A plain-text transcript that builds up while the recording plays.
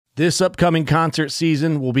This upcoming concert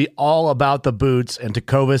season will be all about the boots, and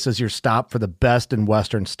Tecovas is your stop for the best in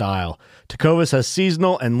Western style. Tecovas has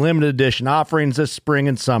seasonal and limited edition offerings this spring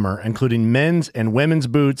and summer, including men's and women's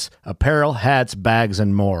boots, apparel, hats, bags,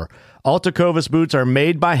 and more. All Tecovas boots are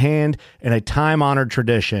made by hand in a time-honored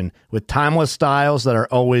tradition with timeless styles that are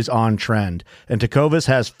always on trend. And Tecovas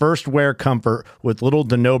has first wear comfort with little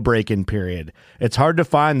to no break-in period. It's hard to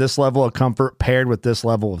find this level of comfort paired with this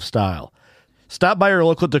level of style. Stop by your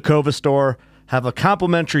local Tecovas store, have a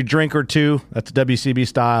complimentary drink or two, that's WCB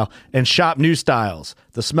style, and shop new styles.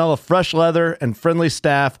 The smell of fresh leather and friendly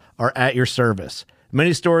staff are at your service.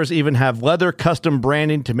 Many stores even have leather custom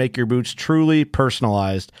branding to make your boots truly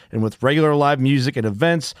personalized. And with regular live music and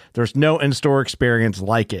events, there's no in-store experience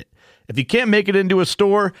like it. If you can't make it into a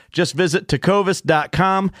store, just visit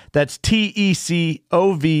tecovas.com. That's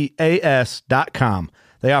TECOVAS.com.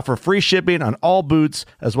 They offer free shipping on all boots,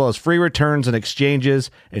 as well as free returns and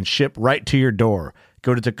exchanges, and ship right to your door.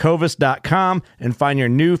 Go to tecovas.com and find your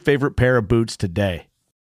new favorite pair of boots today.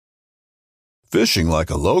 Fishing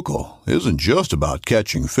like a local isn't just about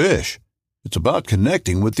catching fish. It's about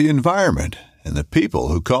connecting with the environment and the people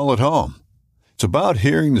who call it home. It's about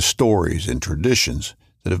hearing the stories and traditions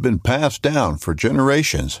that have been passed down for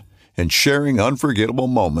generations and sharing unforgettable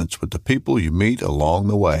moments with the people you meet along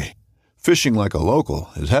the way. Fishing like a local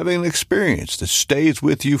is having an experience that stays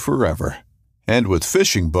with you forever. And with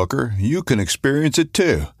Fishing Booker, you can experience it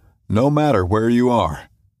too, no matter where you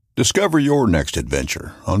are. Discover your next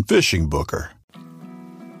adventure on Fishing Booker.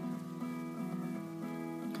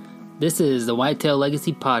 This is the Whitetail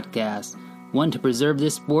Legacy Podcast, one to preserve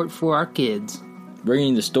this sport for our kids.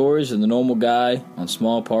 Bringing the stories of the normal guy on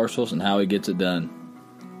small parcels and how he gets it done.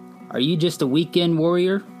 Are you just a weekend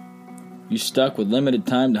warrior? You stuck with limited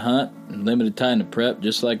time to hunt and limited time to prep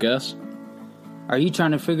just like us? Are you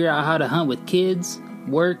trying to figure out how to hunt with kids,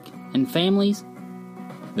 work, and families?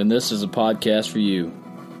 Then this is a podcast for you.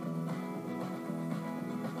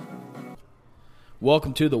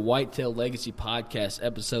 Welcome to the Whitetail Legacy Podcast,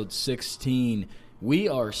 episode 16. We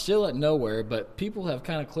are still at nowhere, but people have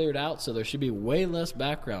kind of cleared out, so there should be way less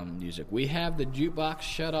background music. We have the jukebox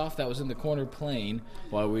shut off that was in the corner playing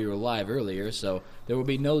while we were live earlier, so there will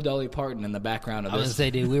be no Dolly Parton in the background of this. I was going to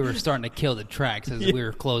say, dude, we were starting to kill the tracks as we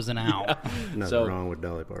were closing out. Nothing wrong with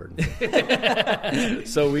Dolly Parton.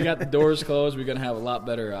 So we got the doors closed. We're going to have a lot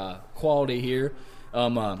better quality here.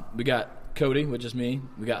 We got Cody, which is me.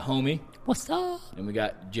 We got Homie. What's up? And we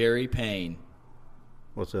got Jerry Payne.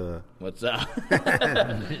 What's up? What's up?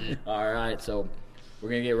 All right, so we're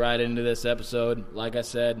going to get right into this episode. Like I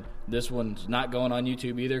said, this one's not going on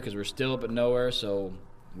YouTube either because we're still up at nowhere. So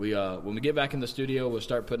we when we get back in the studio, we'll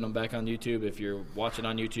start putting them back on YouTube if you're watching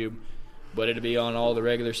on YouTube. But it'll be on all the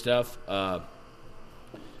regular stuff.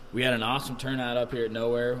 We had an awesome turnout up here at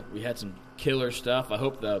Nowhere. We had some killer stuff. I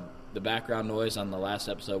hope the background noise on the last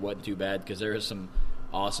episode wasn't too bad because there was some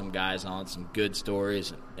awesome guys on, some good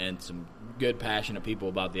stories, and some good, passionate people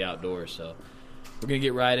about the outdoors. So we're going to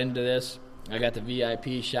get right into this. I got the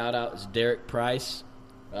VIP shout-out. It's Derek Price.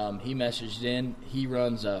 He messaged in. He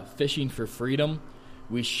runs Fishing for Freedom.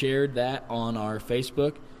 We shared that on our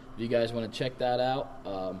Facebook. If you guys want to check that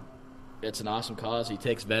out, it's an awesome cause. He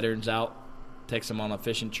takes veterans out, takes them on a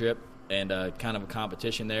fishing trip, and kind of a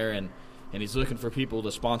competition there. And he's looking for people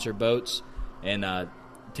to sponsor boats and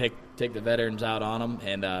take the veterans out on them,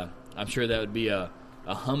 and I'm sure that would be a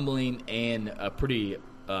humbling and a pretty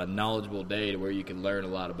knowledgeable day to where you can learn a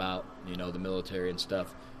lot about the military and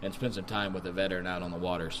stuff, and spend some time with a veteran out on the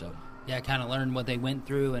water. So yeah, kind of learn what they went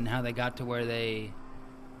through and how they got to where they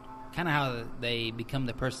how they become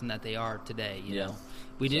the person that they are today. You know,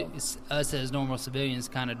 us as normal civilians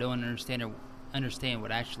kind of don't understand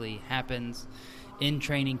what actually happens in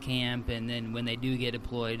training camp, and then when they do get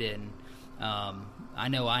deployed. And I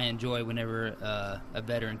know I enjoy whenever a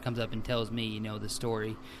veteran comes up and tells me, the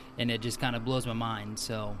story, and it just kind of blows my mind.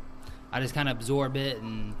 So I just kind of absorb it,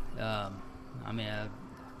 and I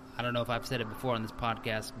don't know if I've said it before on this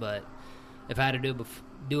podcast, but if I had to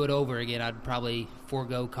do it over again, I'd probably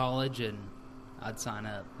forego college and I'd sign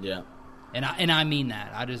up. Yeah. And I mean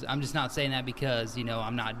that. I'm just not saying that because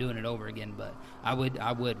I'm not doing it over again, but I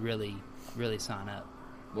would really sign up.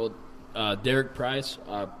 Well, Derek Price,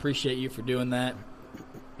 I appreciate you for doing that.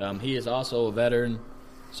 He is also a veteran,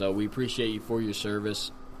 so we appreciate you for your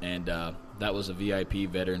service. And that was a VIP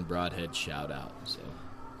Veteran Broadhead shout-out. So,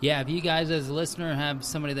 yeah, if you guys as a listener have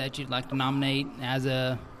somebody that you'd like to nominate as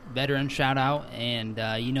a veteran shout out, and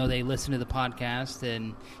they listen to the podcast,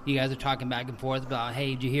 and you guys are talking back and forth about,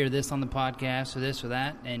 hey, did you hear this on the podcast or this or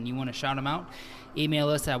that, and you want to shout them out, email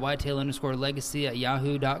us at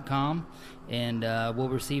whitetail_legacy@yahoo.com, and we'll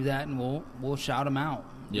receive that, and we'll shout them out.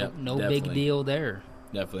 Yep, no definitely. big deal there.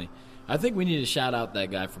 Definitely. I think we need to shout out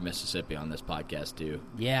that guy from Mississippi on this podcast, too.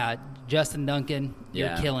 Yeah, Justin Duncan,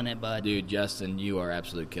 you're killing it, bud. Dude, Justin, you are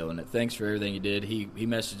absolutely killing it. Thanks for everything you did. He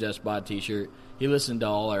messaged us, bought a T-shirt. He listened to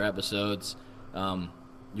all our episodes.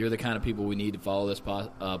 You're the kind of people we need to follow this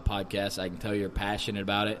podcast. I can tell you're passionate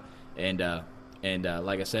about it. And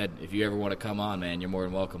like I said, if you ever want to come on, man, you're more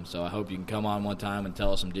than welcome. So I hope you can come on one time and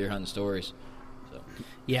tell us some deer hunting stories. So.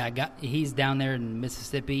 Yeah, he's down there in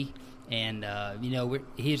Mississippi. And,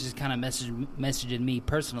 he's just kind of messaging me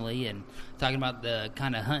personally and talking about the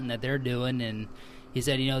kind of hunting that they're doing. And he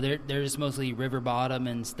said, they're just mostly river bottom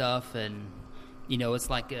and stuff. And, it's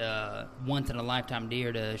like a once-in-a-lifetime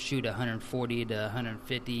deer to shoot 140 to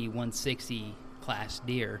 150, 160 class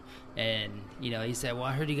deer. And, he said, well,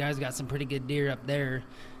 I heard you guys got some pretty good deer up there.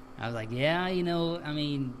 I was like, yeah,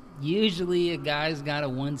 usually a guy's got a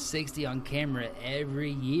 160 on camera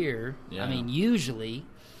every year. Yeah. Usually.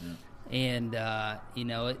 Yeah. And,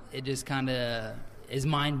 it just kind of is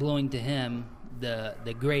mind-blowing to him, the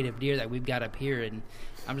grade of deer that we've got up here. And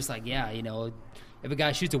I'm just like, yeah, if a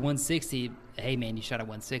guy shoots a 160, hey, man, you shot a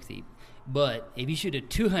 160. But if you shoot a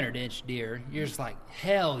 200-inch deer, you're just like,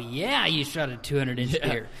 hell yeah, you shot a 200-inch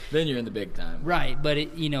deer. Then you're in the big time. Right, but,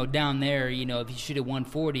 down there, if you shoot a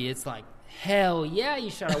 140, it's like, hell yeah,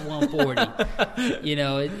 you shot a 140.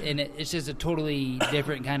 And it's just a totally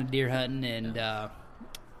different kind of deer hunting. And,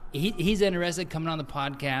 he's interested coming on the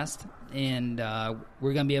podcast, and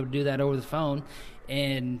we're going to be able to do that over the phone.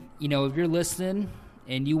 And, if you're listening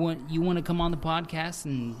and you want to come on the podcast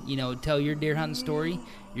and, tell your deer hunting story,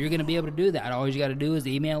 you're going to be able to do that. All you got to do is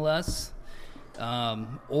email us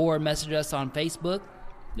or message us on Facebook.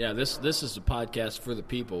 Yeah, this is a podcast for the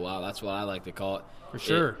people. Wow, that's what I like to call it. For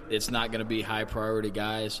sure. It's not going to be high priority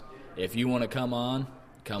guys. If you want to come on,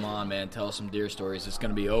 man. Tell us some deer stories. It's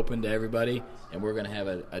going to be open to everybody, and we're going to have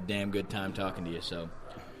a damn good time talking to you. So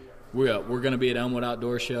we're going to be at Elmwood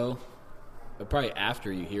Outdoor Show probably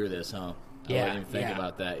after you hear this, huh? I didn't even think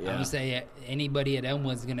about that. Yeah. I would say anybody at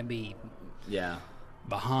Elmwood's going to be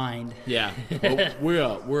behind. Yeah. Well,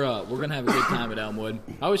 we're going to have a good time at Elmwood.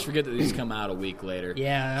 I always forget that these come out a week later.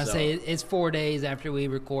 Yeah, I say it's 4 days after we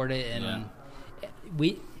record it, and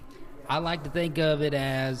I like to think of it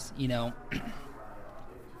as,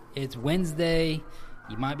 it's Wednesday.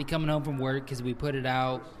 You might be coming home from work because we put it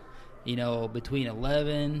out, between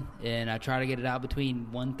 11, and I try to get it out between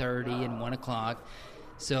 1:30 and 1 o'clock.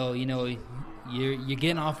 So, you're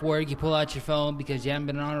getting off work. You pull out your phone because you haven't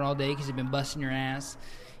been on it all day because you've been busting your ass.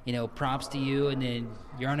 Props to you. And then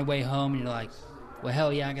you're on the way home, and you're like, well,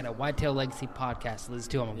 hell yeah, I got a Whitetail Legacy podcast to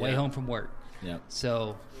listen to on my way home from work. Yeah.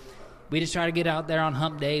 So we just try to get out there on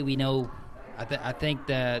hump day. We know I think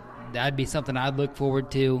that'd be something I'd look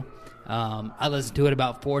forward to. I listen to it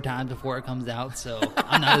about 4 times before it comes out, so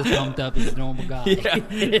I'm not as pumped up as a normal guy. Yeah.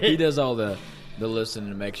 He does all the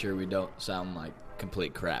listening to make sure we don't sound like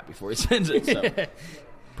complete crap before he sends it. So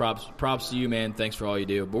props to you, man. Thanks for all you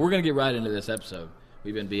do. But we're going to get right into this episode.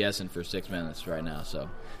 We've been BSing for 6 minutes right now, so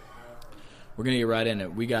we're going to get right in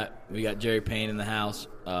it. We got Jerry Payne in the house.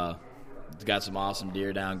 Got some awesome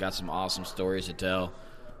deer down, got some awesome stories to tell.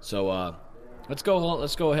 So let's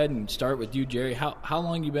go ahead and start with you, Jerry. How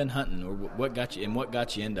long you been hunting, or what got you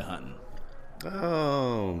into hunting?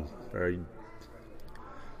 Oh, I've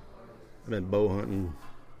been bow hunting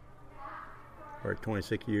for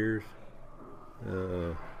 26 years.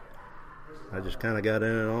 I just kind of got in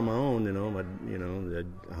it on my own,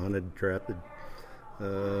 I hunted, trapped.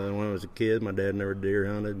 When I was a kid, my dad never deer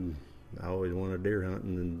hunted, and I always wanted deer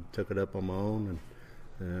hunting and took it up on my own,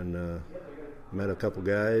 and met a couple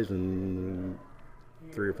guys and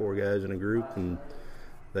 3 or 4 guys in a group, and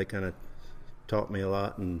they kind of taught me a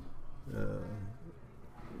lot and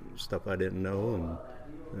stuff I didn't know, and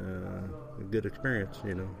a good experience,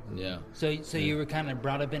 Yeah. So you were kind of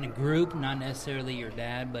brought up in a group, not necessarily your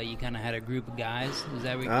dad, but you kind of had a group of guys. Is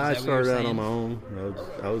that what I started you were out saying? on my own.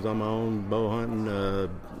 I was on my own bow hunting.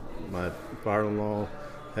 My father-in-law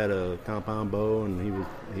had a compound bow, and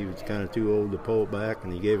he was kind of too old to pull it back,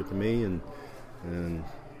 and he gave it to me, and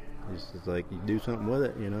it's just like, you do something with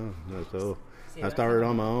it, So I started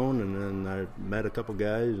on my own, and then I met a couple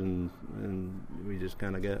guys, and we just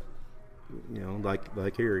kind of got,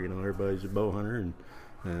 like here, everybody's a bow hunter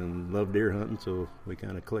and love deer hunting, so we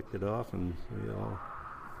kind of clicked it off, and we all,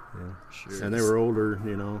 Sure. And they were older,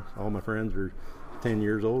 all my friends were 10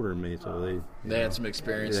 years older than me, so they had some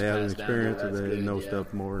experience. They had passed some down. experience, That's and they good, know yeah.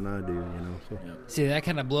 stuff more than I do, So. Yeah. See, that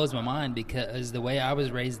kind of blows my mind because the way I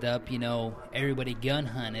was raised up, everybody gun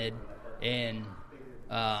hunted, and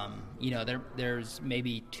there's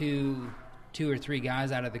maybe two or three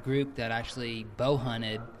guys out of the group that actually bow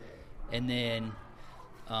hunted, and then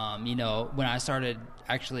when I started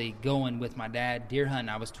actually going with my dad deer hunting,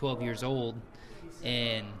 I was 12 years old,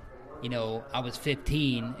 and I was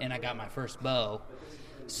 15 and I got my first bow.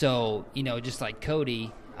 So just like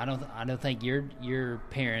Cody, I don't think your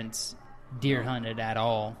parents deer hunted at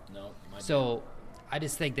all. No. So I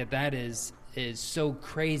just think that is so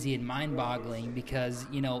crazy and mind-boggling because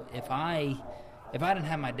if I didn't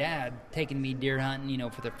have my dad taking me deer hunting,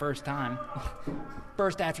 for the first time,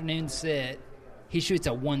 first afternoon sit, he shoots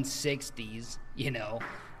a 160s,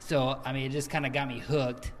 So I mean, it just kind of got me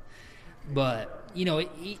hooked. But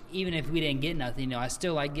even if we didn't get nothing, I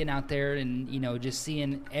still like getting out there and just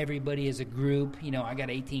seeing everybody as a group. I got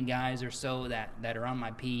 18 guys or so that are on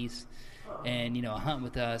my piece, and hunt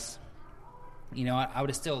with us. I would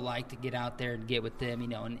have still liked to get out there and get with them,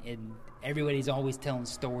 and everybody's always telling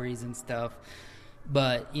stories and stuff.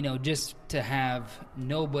 But, just to have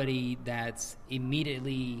nobody that's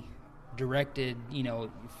immediately directed,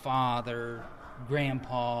 father,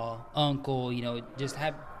 grandpa, uncle, just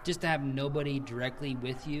to have nobody directly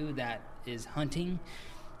with you that is hunting,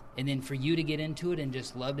 and then for you to get into it and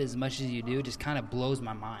just love it as much as you do just kind of blows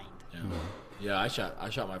my mind. Yeah, I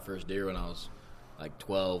shot my first deer when I was like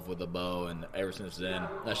 12 with a bow, and ever since then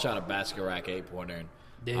I shot a basket rack 8-pointer, and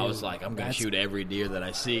Dude, I was like, I'm gonna shoot every deer that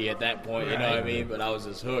I see at that point. You know what I mean? But I was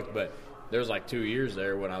just hooked. But there was like 2 years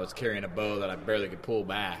there when I was carrying a bow that I barely could pull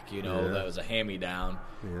back. That was a hand-me-down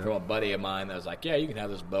from a buddy of mine that was like, yeah, you can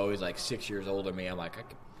have this bow. He's like 6 years older than me. I'm like, I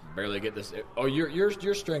can barely get this. Oh,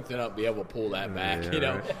 you're strength enough to be able to pull that back.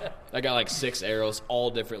 Right. I got like 6 arrows,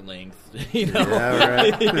 all different lengths. Yeah,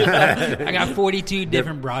 right. I got 42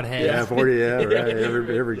 different broadheads. Yeah, 40. Yeah, right.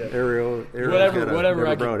 Every arrow whatever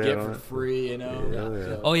I could get on for it. free.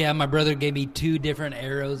 Yeah. Oh yeah, my brother gave me 2 different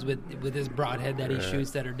arrows with his broadhead that he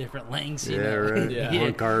shoots that are different lengths. Right. Yeah.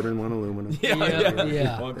 One carbon, one aluminum.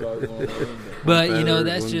 Yeah. One card, one aluminum. But feathers,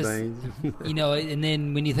 that's one just thing. and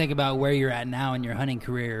then when you think about where you're at now in your hunting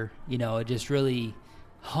career, it just really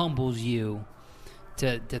humbles you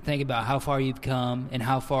to think about how far you've come and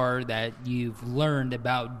how far that you've learned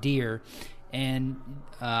about deer. And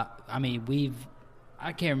I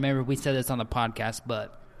can't remember if we said this on the podcast,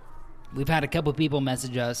 but we've had a couple people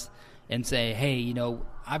message us and say, hey,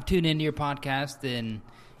 I've tuned into your podcast and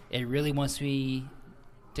it really wants me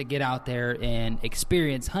to get out there and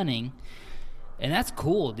experience hunting. And that's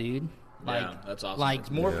cool, dude. That's awesome. It's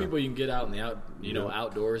more people you can get out in the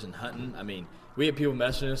outdoors and hunting. I mean, we have people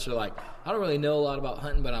messaging us who are like, I don't really know a lot about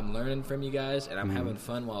hunting, but I'm learning from you guys, and I'm having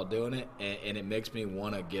fun while doing it, and it makes me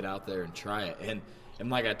want to get out there and try it. And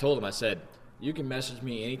like I told them, I said, you can message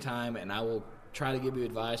me anytime, and I will try to give you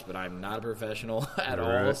advice, but I'm not a professional at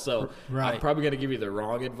all, so I'm probably going to give you the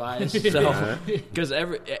wrong advice. So, because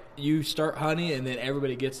you start hunting, and then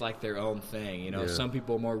everybody gets like their own thing. Some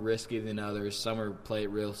people are more risky than others. Some play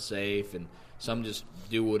it real safe, and some just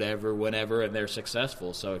do whatever, whenever, and they're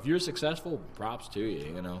successful. So if you're successful, props to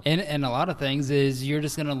you. And a lot of things is you're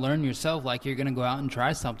just going to learn yourself. Like you're going to go out and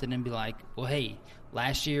try something and be like, well, hey,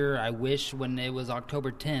 last year I wish when it was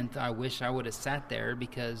October 10th, I wish I would have sat there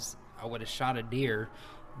because I would have shot a deer,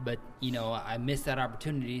 but I missed that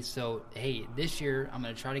opportunity. So hey, this year I'm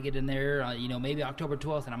going to try to get in there, maybe October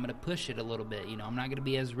 12th, and I'm going to push it a little bit. I'm not going to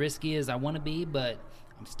be as risky as I want to be, but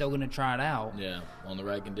I'm still going to try it out. Yeah, on the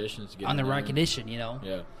right conditions. On the right condition,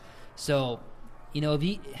 Yeah. So,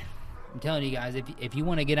 I'm telling you guys, if you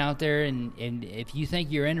want to get out there and if you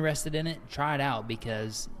think you're interested in it, try it out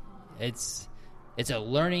because it's a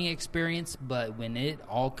learning experience. But when it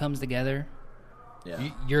all comes together,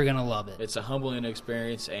 you're gonna love it. It's a humbling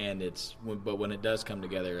experience, and but when it does come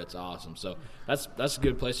together, it's awesome. So that's a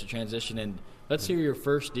good place to transition. And let's hear your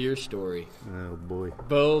first deer story. Oh boy.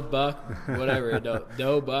 Bow, buck, whatever.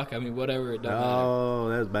 Doe, buck. I mean, whatever. It don't matter. Oh,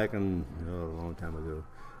 that was back a long time ago.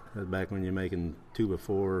 That was back when you're making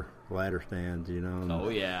 2x4 ladder stands, Oh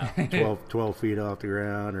yeah. 12 feet off the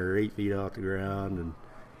ground or 8 feet off the ground,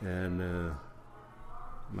 and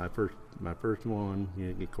my first one.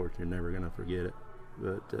 Of course, you're never gonna forget it.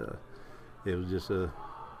 But it was just a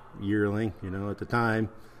yearling, at the time.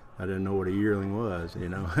 I didn't know what a yearling was, I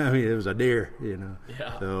mean, it was a deer,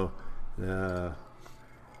 Yeah. So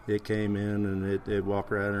it came in and it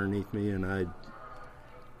walked right underneath me, and I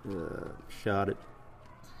shot it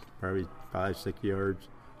probably 5-6 yards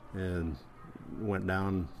and went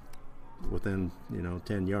down within,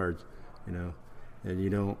 10 yards,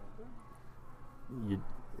 and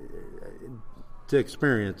to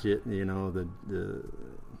experience it, the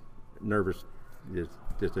nervous,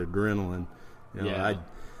 just adrenaline.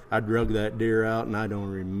 I drug that deer out, and I don't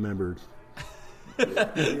remember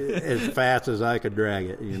as fast as I could drag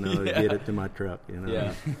it, to get it to my truck,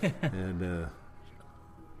 and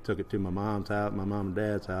took it to my mom's house, my mom and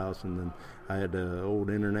dad's house, and then I had the old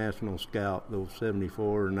International Scout, those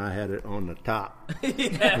 74, and I had it on the top.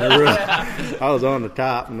 I was on the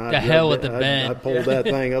top, and the hell with the bend. I pulled that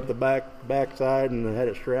thing up the backside, and I had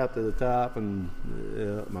it strapped to the top, and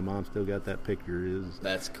my mom still got that picture.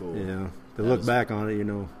 That's cool. Yeah, to look back on it,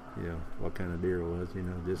 what kind of deer it was.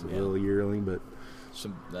 Just a little yearling, but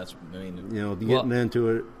getting into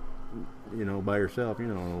it, by yourself,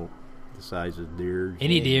 the size of deer.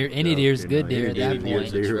 Any deer's good deer at that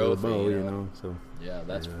point. Deer with a bow, so. Yeah,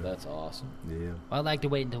 that's awesome. Yeah. Well, I'd like to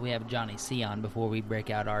wait until we have Johnny C on before we break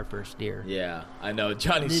out our first deer. Yeah, I know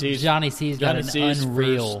Johnny C's got an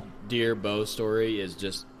unreal first deer bow story is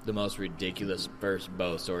just the most ridiculous first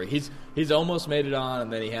bow story. He's almost made it on,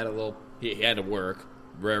 and then he had to work,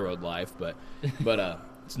 railroad life, but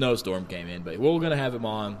snowstorm came in, but we're gonna have him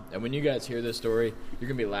on, and when you guys hear this story, you're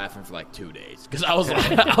gonna be laughing for like 2 days, because I was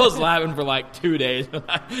laughing for like 2 days when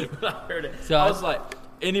I heard it. So I was like,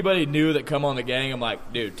 anybody new that come on the gang, I'm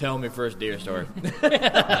like, dude, tell me first deer story.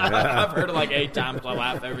 I've heard it like 8 times. I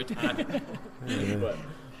laugh every time. But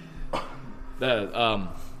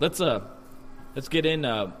let's get in.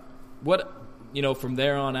 What from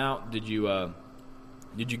there on out, did you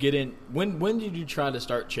get in? When did you try to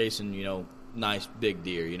start chasing nice big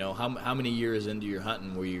deer? How many years into your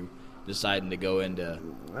hunting were you deciding to go into?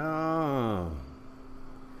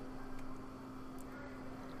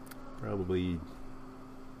 Probably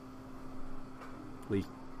at least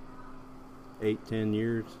 8-10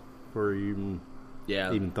 years before you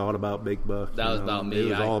even thought about big bucks. That was about me. It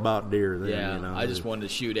was all about deer then. Yeah, I just wanted to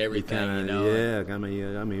shoot everything. Yeah,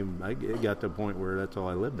 it got to a point where that's all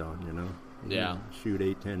I lived on. Yeah, shoot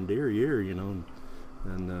 8-10 deer a year.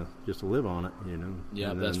 And just to live on it,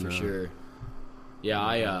 Yeah, that's for sure. Yeah,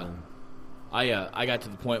 I got to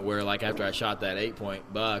the point where, like, after I shot that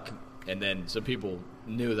 8-point buck, and then some people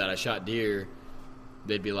knew that I shot deer,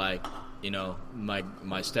 they'd be like,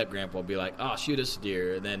 my step grandpa would be like, "Oh, shoot us a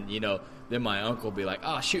deer," and then my uncle would be like,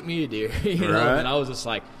 "Oh, shoot me a deer," Right. And I was just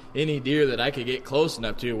like, any deer that I could get close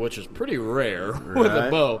enough to, which was pretty rare with a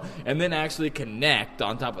bow, and then actually connect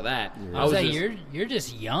on top of that. Yeah. I was you're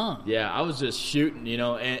just young. Yeah, I was just shooting,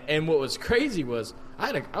 and what was crazy was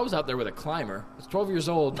I was out there with a climber. I was 12 years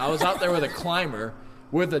old, and I was out there with a climber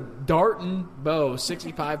with a Darton bow,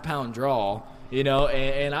 65-pound draw, and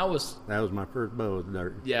I was... That was my first bow, was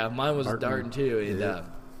Darton. Yeah, mine was Darton too,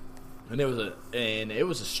 and it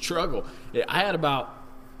was a struggle. I had about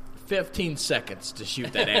 15 seconds to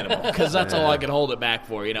shoot that animal because that's all I could hold it back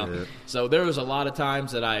for, Yeah. So there was a lot of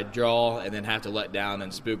times that I'd draw and then have to let down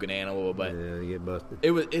and spook an animal, but you get busted.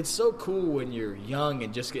 It's so cool when you're young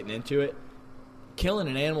and just getting into it. Killing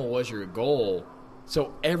an animal was your goal,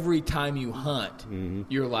 so every time you hunt,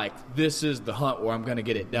 you're like, this is the hunt where I'm going to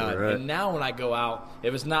get it done. Right. And now when I go out,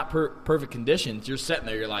 if it's not perfect conditions, you're sitting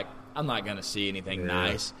there, you're like, I'm not going to see anything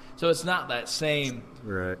nice. So it's not that same.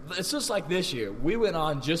 Right. It's just like this year. We went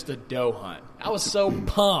on just a doe hunt. I was so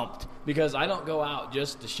pumped because I don't go out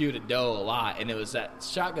just to shoot a doe a lot. And it was that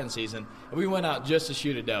shotgun season. And we went out just to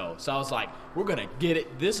shoot a doe. So I was like, we're going to get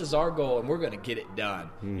it. This is our goal, and we're going to get it done.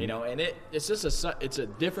 And it's just it's a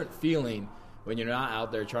different feeling when you're not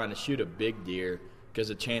out there trying to shoot a big deer, because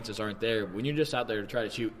the chances aren't there. When you're just out there to try to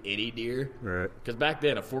shoot any deer, right? Because back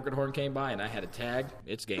then, a forked horn came by and I had a tag,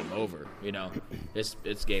 it's game over.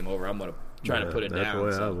 It's game over. I'm gonna try to put it that's down.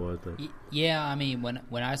 That's the way I was. Yeah, I mean,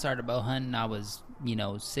 when I started bow hunting, I was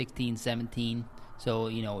 16, 17,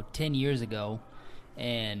 so 10 years ago,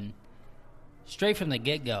 and straight from the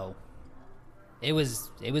get go, it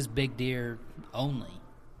was big deer only.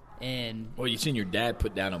 And well, you seen your dad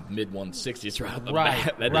put down a mid 160s right off the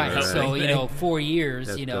bat. Right. So 4 years.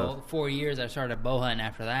 That's tough. 4 years I started bow hunting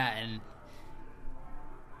after that, and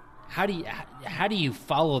how do you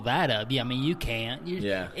follow that up? Yeah, I mean you can't.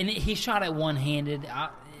 And he shot it one handed.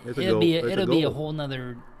 It'll be a whole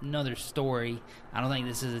another story. I don't think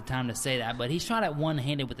this is the time to say that, but he shot it one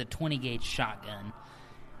handed with a 20 gauge shotgun,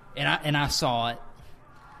 and I saw it.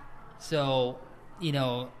 So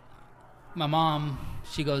my mom,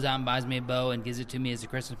 she goes out and buys me a bow and gives it to me as a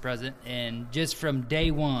Christmas present. And just from day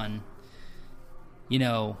one,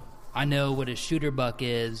 I know what a shooter buck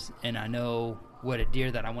is, and I know what a deer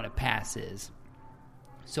that I want to pass is.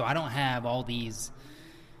 So I don't have all these,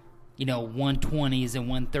 120s and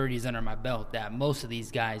 130s under my belt that most of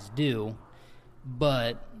these guys do.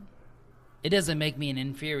 but it doesn't make me an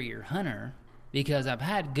inferior hunter because I've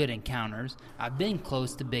had good encounters. I've been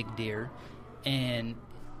close to big deer, and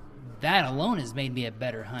that alone has made me a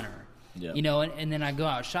better hunter. Yeah. You know, and then I go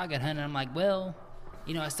out shotgun hunting, and I'm like, well,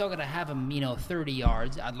 you know, I still got to have them, 30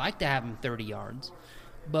 yards. I'd like to have them 30 yards,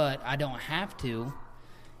 but I don't have to.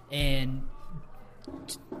 And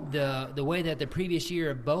the way that the previous year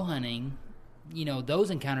of bow hunting, those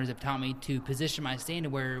encounters have taught me to position my stand to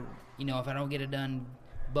where, if I don't get it done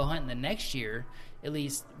bow hunting the next year, at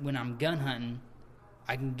least when I'm gun hunting,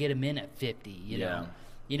 I can get them in at 50, you know.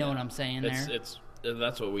 You know what I'm saying there?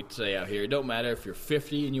 That's what we say out here. It don't matter if you're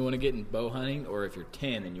 50 and you want to get in bow hunting or if you're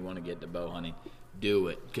 10 and you want to get into bow hunting. Do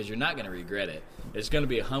it, because you're not going to regret it. It's going to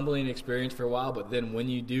be a humbling experience for a while, but then when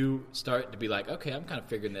you do start to be like, okay, I'm kind of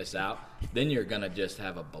figuring this out, then you're going to just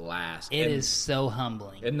have a blast. It is so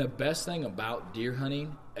humbling. And the best thing about deer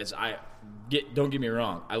hunting is don't get me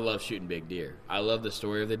wrong, I love shooting big deer. I love the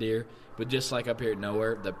story of the deer, but just like up here at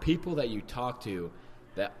Nowhere, the people that you talk to,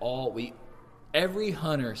 every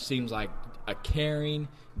hunter seems like a caring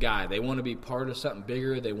guy. They want to be part of something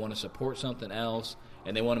bigger. They want to support something else.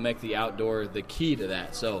 And they want to make the outdoor the key to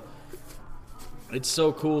that. So it's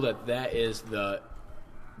so cool that is the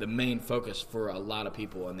main focus for a lot of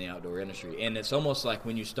people in the outdoor industry. And it's almost like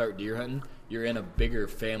when you start deer hunting, you're in a bigger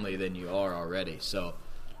family than you are already. So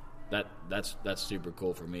that's super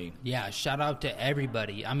cool for me. Yeah, shout out to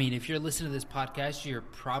everybody. I mean, if you're listening to this podcast, you're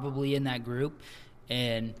probably in that group.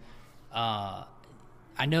 And I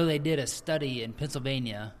know they did a study in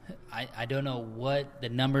Pennsylvania. I don't know what the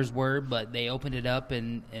numbers were, but they opened it up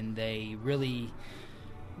and they really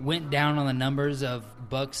went down on the numbers of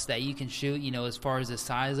bucks that you can shoot, as far as the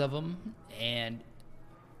size of them. And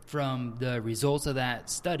from the results of that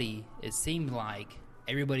study, it seemed like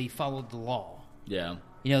everybody followed the law. Yeah.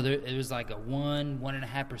 There was like a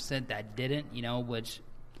 1.5% that didn't, which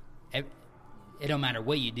it don't matter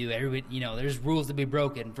what you do. Everybody, there's rules to be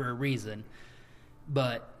broken for a reason.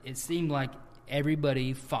 But it seemed like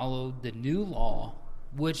everybody followed the new law,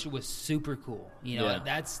 which was super cool.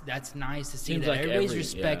 That's nice to see. Seems that like everybody's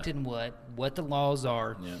respecting what the laws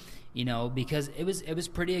are. Yeah. Because it was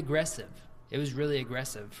pretty aggressive. It was really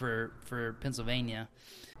aggressive for Pennsylvania.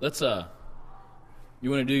 Let's you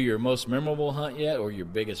want to do your most memorable hunt yet, or your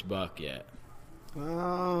biggest buck yet?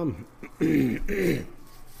 I can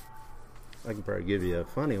probably give you a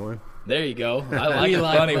funny one. There you go. I like the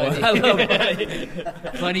funny one. I love funny.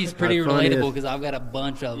 Funny's pretty relatable because I've got a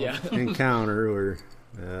bunch of them. Yeah. Encounter where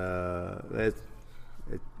it's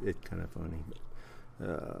kind of funny.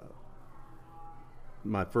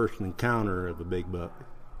 My first encounter of a big buck,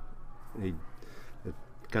 he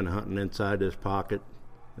kind of hunting inside this pocket.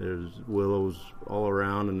 There's willows all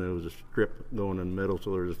around, and there was a strip going in the middle,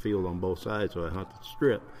 so there was a field on both sides. So I hunted the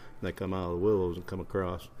strip, and I come out of the willows and come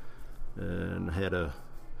across. And I had a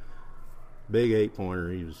big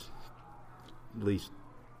 8-pointer. He was at least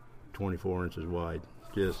 24 inches wide.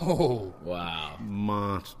 Just wow,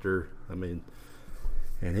 monster. I mean,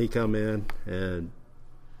 and he come in, and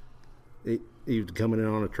he was coming in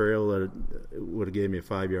on a trail that would have gave me a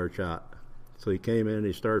 5-yard shot. So he came in and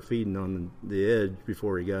he started feeding on the edge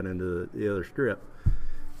before he got into the other strip.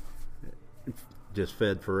 Just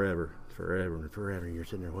fed forever. And you're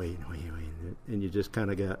sitting there waiting, and you just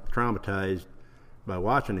kind of got traumatized by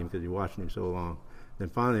watching him because you're watching him so long.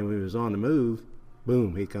 Then finally, when he was on the move,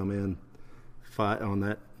 boom, he come in on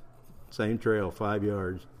that same trail, 5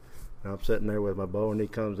 yards. And I'm sitting there with my bow, and he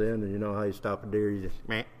comes in, and you know how you stop a deer, you just,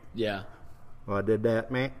 meh. Yeah. Well, I did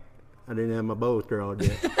that, meh. I didn't have my bow drawn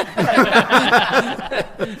yet.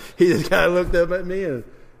 He just kind of looked up at me, and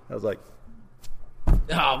I was like,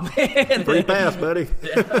 oh, man. Pretty fast, buddy.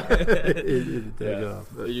 Yeah.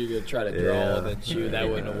 You're going to try to draw and then shoot. That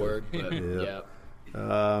wouldn't have worked. But,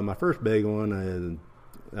 yeah. My first big one,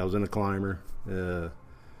 I was in a climber. It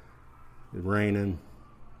was raining.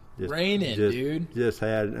 Dude. Just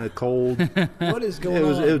had a cold. What is going on? It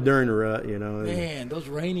was during the rut, Man, those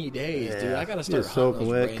rainy days, dude. I got to start hunting soaking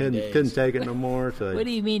wet. Couldn't take it no more. So what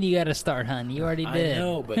do you mean you got to start hunting? You already did. I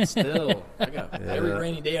know, but still. Every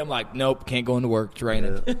rainy day, I'm like, nope, can't go into work. It's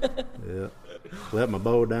raining. Yeah. Let my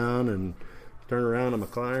bow down and turn around. I'm a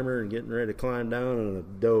climber and getting ready to climb down, and a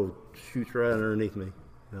doe shoots right underneath me.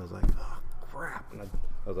 And I was like, oh, crap. And I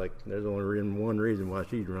was like, there's only one reason why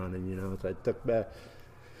she's running, So I took back.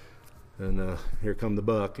 And here come the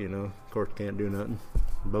buck, Of course, can't do nothing.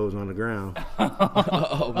 The bow's on the ground.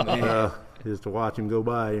 Oh, man. Just to watch him go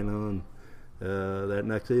by, And that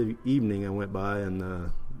next evening I went by,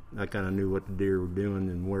 and I kind of knew what the deer were doing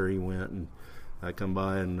and where he went. And I come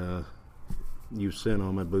by and used scent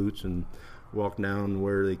on my boots and walked down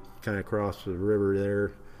where they kind of crossed the river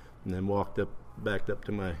there, and then backed up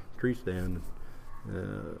to my tree stand,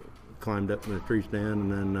 climbed up in the tree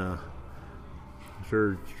stand, and then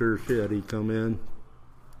sure shit, he come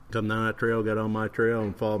down that trail, got on my trail,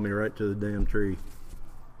 and followed me right to the damn tree.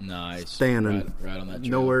 Nice. Standing, right on that trail.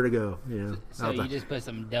 nowhere to go. You know. So you just put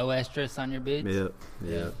some doe estrus on your boots?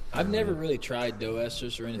 Yeah. I've never really tried doe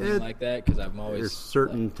estrus or anything like that because I've always. There's a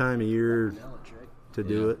certain time of year to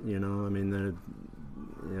do it. You know, I mean,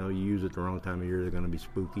 you use it the wrong time of year, they're going to be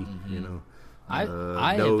spooky. You know,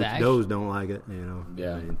 does don't like it. You know.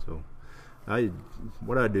 Yeah. I mean, so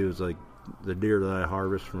what I do is like the deer that I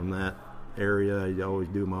harvest from that area, I always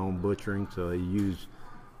do my own butchering. So I use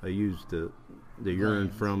the urine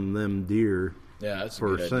from them deer that's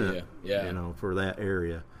for a good scent, idea. Yeah. you know, for that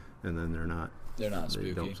area, and then they're not spooky.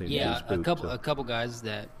 They don't seem to be Yeah, spooked, a couple guys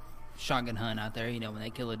that shotgun hunt out there, you know, when they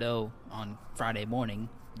kill a doe on Friday morning,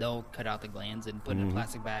 they'll cut out the glands and put it in a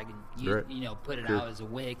plastic bag and Right. you know, put it Sure. out as a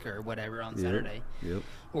wick or whatever on Saturday. Yep.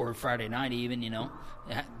 Or Friday night even, you know.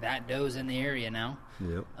 That doe's in the area now.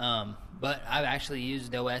 Yep. But I've actually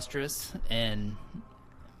used doe estrus, and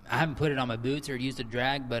I haven't put it on my boots or used a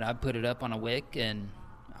drag, but I put it up on a wick, and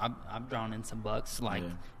I've drawn in some bucks. Like,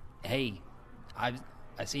 hey, I've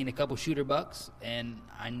seen a couple shooter bucks, and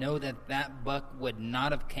I know that buck would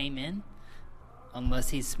not have came in unless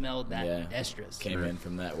he smelled that estrus. Came in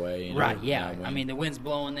from that way. You know, Right, yeah. I mean, the wind's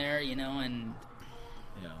blowing there, you know, and...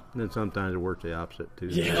 And then sometimes it works the opposite too.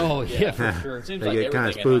 Yeah. Oh, yeah, for sure. It seems They like get kind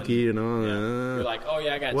of everything in spooky, you know. You're like, oh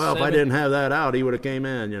yeah, I got. Well, if I didn't have that out, he would have came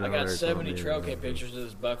in. You know, I got or 70 something, trail you know. cam pictures of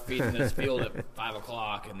this buck feeding in this field at 5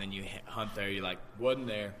 o'clock, and then you hunt there. You're like, wasn't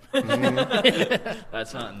there?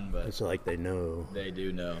 That's hunting, but It's like they know. they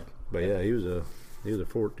do know. But yeah, he was a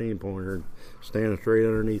 14 pointer, standing straight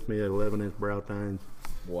underneath me at 11-inch brow tines.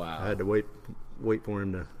 Wow. I had to wait for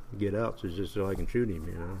him to get out, just so I can shoot him,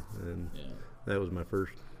 you know. And that was my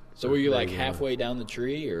first. So were you like day, halfway down the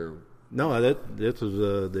tree, or? No, this was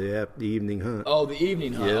the evening hunt. Oh, the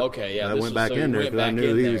evening hunt. Yeah. Okay, yeah. I this went was- back so you in there went because I back knew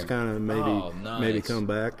in he there. was kind of maybe nice. come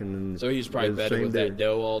back and. So he was probably the bedded same with day. that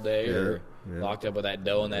doe all day, or Yeah. locked up with that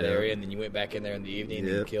doe in that Yeah. area, and then you went back in there in the evening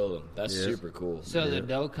and Yep. killed him. That's Yes. super cool. So the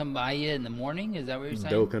doe come by you in the morning? Is that what you're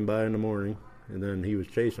saying? Doe come by in the morning, and then he was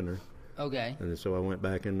chasing her, Okay. and so I went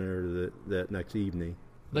back in there that next evening.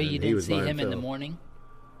 But and you he didn't was see by him in the himself. morning?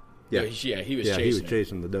 Yeah, he was yeah, chasing. he was her.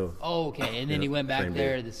 chasing the doe. Oh, okay. And then Yeah, he went back same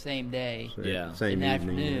there day. the same day. Yeah. Same In the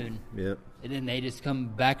evening. afternoon. Yep. And then they just come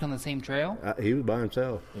back on the same trail? He was by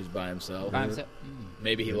himself. He was by himself. By himself?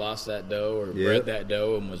 Maybe he lost that doe or Yeah. bred that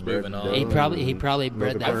doe and was Bred moving the on. doe. He probably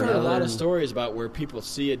bred that I've heard a doe. lot of stories about where people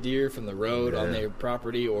see a deer from the road on Yeah. their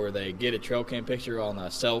property, or they get a trail cam picture on a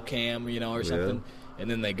cell cam, you know, or something, and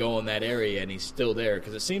then they go in that area and he's still there.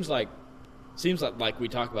 Because it seems like we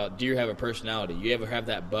talk about, deer have a personality. You ever have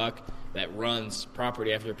that buck that runs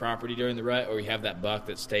property after property during the rut, or you have that buck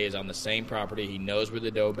that stays on the same property. He knows where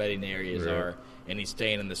the doe bedding areas Right. are, and he's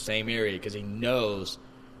staying in the same area because he knows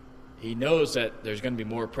that there's going to be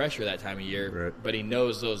more pressure that time of year, Right. but he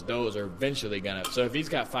knows those does are eventually going to. So if he's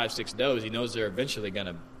got 5-6 does, he knows they're eventually going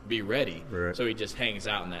to be ready. Right. So he just hangs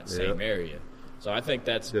out in that same area. So I think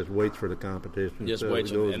that's Just waits for the competition. just so waits,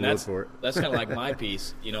 he goes and look for it. that's kind of like my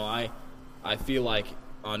piece. You know, I feel like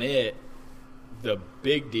on it, the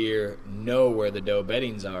big deer know where the doe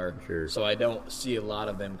beddings are, Sure. so I don't see a lot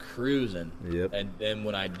of them cruising. Yep. And then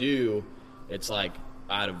when I do, it's like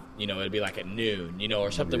out of, you know, it'd be like at noon, you know, or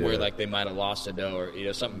something where Yeah. like they might have lost a doe, or, you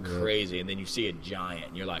know, something crazy, and then you see a giant,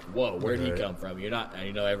 and you're like, whoa, where'd he Right. come from? You're not,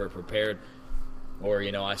 you know, ever prepared. Or,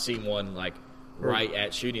 you know, I seen one like right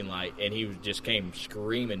at shooting light, and he just came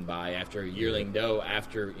screaming by after a yearling doe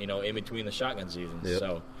after, you know, in between the shotgun seasons. Yep.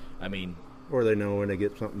 So, I mean, Or they know when they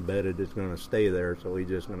get something bedded, it's going to stay there, so he's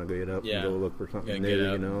just going to get up Yeah. and go look for something Gonna get new,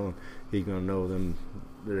 up. you know. And he's going to know them;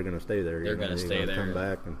 they're going to stay there. They're you know, gonna he's stay gonna there. Come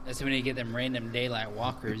back and That's when you get them random daylight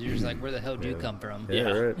walkers. You're just like, where the hell did you come from? yeah,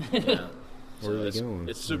 right. yeah. Where are they it's, going?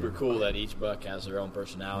 it's super cool that each buck has their own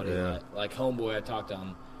personality. Yeah. Like Homeboy I talked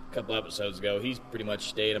on a couple episodes ago, he's pretty much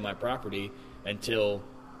stayed on my property until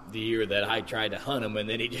the year that I tried to hunt him, and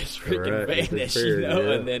then he just freaking Right, vanished, disappeared, you know,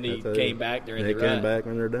 yeah. and then he That's how came back during they the come rut. back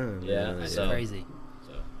when they're done. Yeah, That's so- crazy.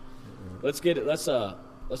 So, let's get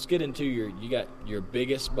into you got your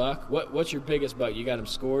biggest buck. What's your biggest buck? You got him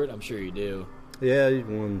scored? I'm sure you do. Yeah, he's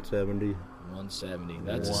 170. 170.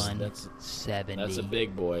 That's 170. that's a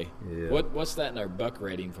big boy. Yeah. What's that in our buck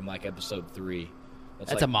rating from like episode 3?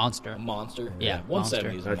 That's like a monster. A monster? Yeah,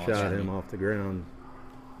 170 is a I monster. shot him off the ground.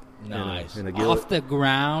 Nice. In a ghillie, Off the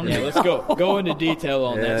ground. Yeah, let's go into detail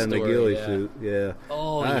on yeah, that in story. the ghillie yeah. suit. Yeah.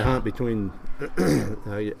 Oh, I yeah. hunt between.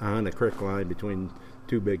 I hunt a creek line between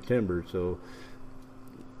two big timbers, so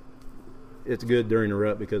it's good during the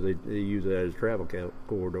rut because they use it as travel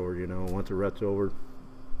corridor. You know, once the rut's over,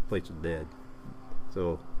 place is dead.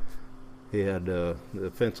 So he had the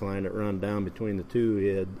fence line that run down between the two. He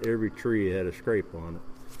had every tree had a scrape on it.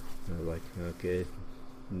 I was like, okay,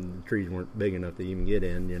 and the trees weren't big enough to even get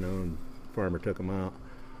in, you know, and the farmer took them out.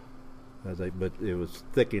 I was like, but it was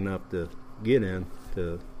thick enough to get in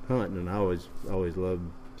to hunt, and I always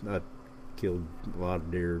loved. I killed a lot of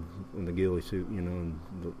deer in the ghillie suit, you know, and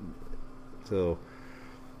so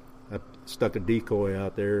I stuck a decoy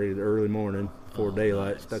out there in the early morning before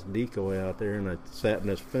daylight. Nice. Stuck a decoy out there, and I sat in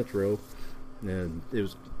this fence row, and it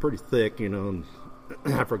was pretty thick, you know,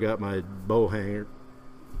 and I forgot my bow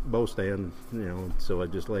stand, you know, so I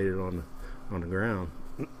just laid it on the ground.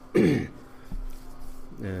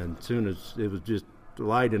 And as soon as it was just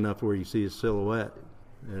light enough where you see a silhouette,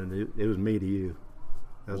 and it was me to you.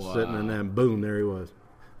 I was sitting in that, and boom, there he was.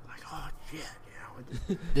 Like, oh, shit,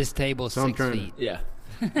 you know. This table's so 6 feet. Yeah.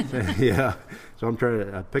 Yeah. So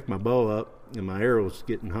I picked my bow up, and my arrow was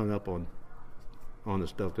getting hung up on the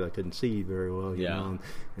stuff that I couldn't see very well, you know.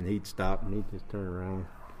 And he'd stop, and he'd just turn around,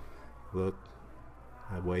 look,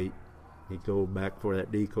 I'd wait. He'd go back for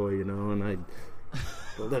that decoy, you know, and I'd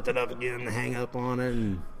lift it up again and hang up on it,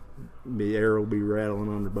 and the arrow would be rattling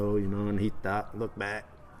on the bow, you know, and he'd stop, look back.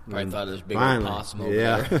 I thought it was bigger than possible.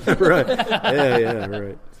 Yeah, right. Yeah,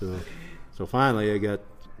 right. So finally, I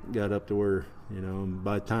got up to where, you know,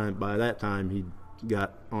 by that time he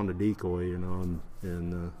got on the decoy, you know,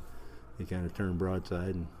 and he kind of turned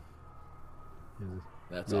broadside, and it was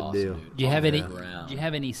that's a good awesome, deal. dude. Do you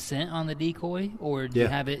have any scent on the decoy, or do you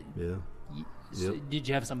have it? Yeah. Yep. Did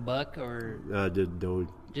you have some buck or? Just doe.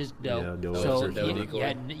 Just doe. Yeah, doe. So doe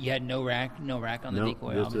you had no rack on the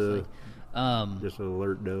decoy, just obviously. Just an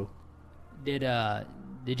alert doe.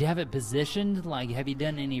 Did you have it positioned? Like, have you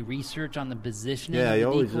done any research on the positioning? Yeah,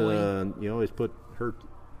 of the decoy? you always put her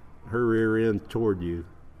rear end toward you,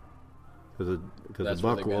 because the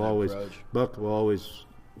buck will always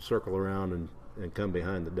circle around and come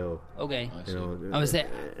behind the doe. Okay. You know, I was there.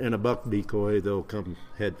 In a buck decoy, they'll come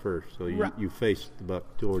head first, so you face the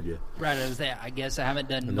buck toward you. Right, I was there. I guess I haven't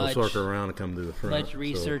done And much. they'll circle around and come to the front. Much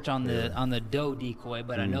research on the doe decoy,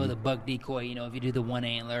 but I know the buck decoy. You know, if you do the one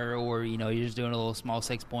antler, or you know, you're just doing a little small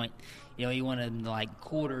 6-point. You know, you want to like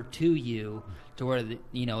quarter to you to where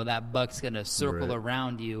you know that buck's going to circle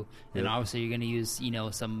around you, and obviously you're going to use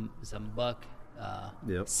some buck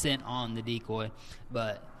scent on the decoy,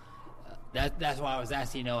 but. That's why I was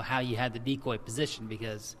asking, how you had the decoy position,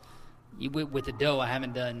 because with the doe, I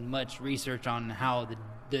haven't done much research on how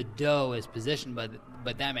the doe is positioned, but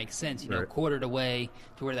that makes sense, quartered away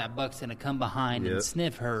to where that buck's going to come behind and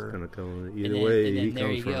sniff her. It's going to come either way he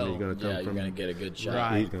comes from. He's going to come you're going to get a good shot.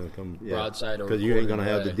 Right. He's going to come broadside or because you ain't going to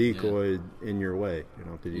have the decoy in your way,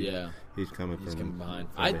 because he's coming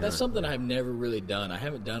behind. Behind. That's something I've never really done. I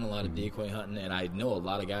haven't done a lot of decoy hunting, and I know a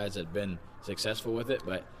lot of guys that have been successful with it,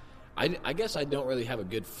 but I guess I don't really have a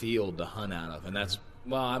good field to hunt out of, and that's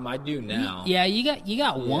I do now. Yeah, you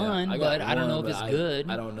got one, but I don't know if it's good.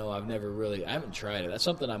 I don't know. I haven't tried it. That's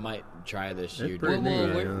something I might try this year.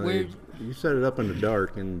 You set it up in the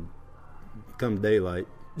dark, and come daylight,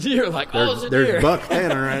 you're like, there's bucks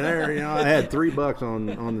standing right there. I had 3 bucks on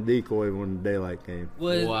the decoy when daylight came.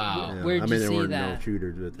 Wow. Where'd you there see weren't that? No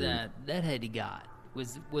shooters with that head he got.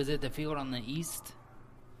 Was it the field on the east?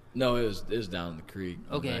 No, it was down in the creek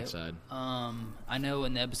on the backside. I know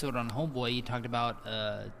in the episode on Homeboy you talked about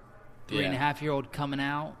 3.5-year-old coming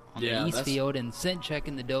out on the east field and scent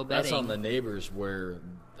checking the doe bedding. That's on the neighbors where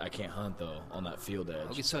I can't hunt though, on that field edge.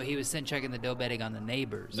 Okay, so he was scent checking the doe bedding on the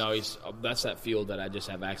neighbors. No, that's that field that I just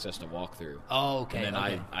have access to walk through. Oh, okay. And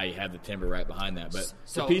then I have the timber right behind that. But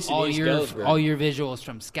so the piece all of all your visuals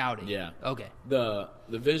from scouting. Yeah. Okay. The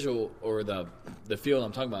visual or the field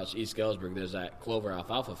I'm talking about is East Galesburg. There's that clover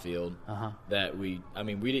alfalfa field that we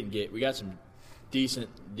didn't get. We got some decent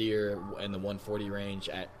deer in the 140 range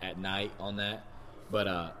at night on that. But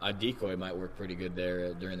a decoy might work pretty good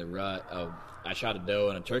there during the rut. I shot a doe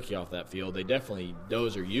and a turkey off that field.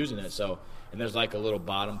 Does are using it. So, and there's like a little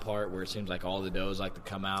bottom part where it seems like all the does like to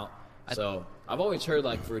come out. So I've always heard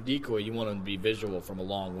like for a decoy, you want them to be visual from a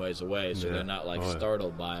long ways away, so they're not like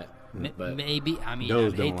startled by it. But maybe does I'd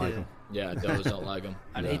don't hate like to. them. Yeah, does don't like them.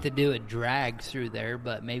 I'd hate to do a drag through there,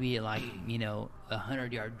 but maybe like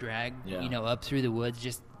 100-yard drag, up through the woods,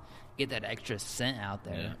 just get that extra scent out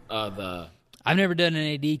there. Yeah. I've never done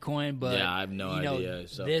any decoying, but yeah, I have no idea.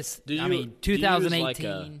 So this, do you, I mean, do you use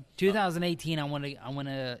 2018. 2018, I want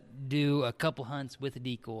to do a couple hunts with a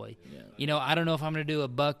decoy. Yeah. I don't know if I'm going to do a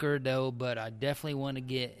buck or a doe, but I definitely want to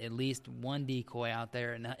get at least one decoy out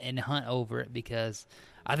there and hunt over it, because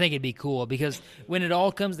I think it'd be cool. Because when it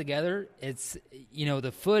all comes together, it's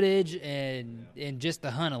the footage and just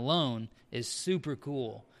the hunt alone is super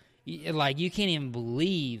cool. Like, you can't even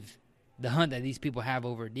believe the hunt that these people have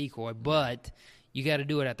over a decoy, but you got to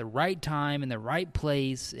do it at the right time in the right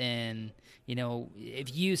place. And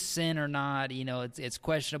if you sin or not, it's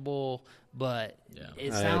questionable, but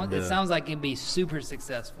it sounds like it can be super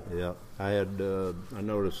successful. Yeah, I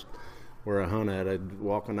noticed where I hunt at, I'd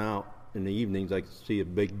walking out in the evenings, I could see a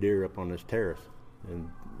big deer up on this terrace,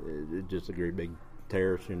 and it's just a great big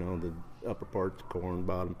terrace. The upper part's corn,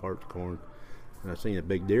 bottom part's corn, and I seen a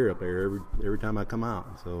big deer up there every time I come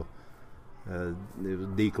out. So it was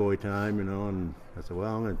decoy time, and I said,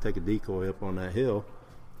 well, I'm going to take a decoy up on that hill,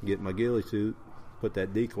 get my ghillie suit, put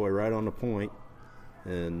that decoy right on the point,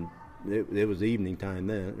 and it was evening time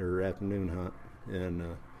then, or afternoon hunt,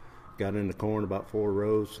 and got in the corn about 4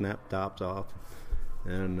 rows, snapped tops off,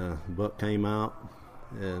 and buck came out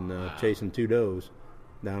and chasing 2 does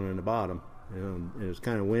down in the bottom. And it was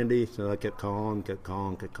kind of windy, so I kept calling,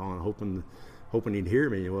 hoping he'd hear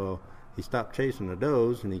me. Well, he stopped chasing the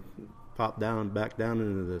does, and he popped back down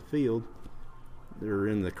into the field, or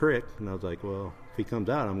in the creek, and I was like, well, if he comes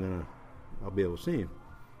out, I'll be able to see him.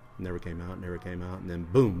 Never came out, and then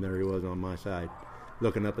boom, there he was on my side,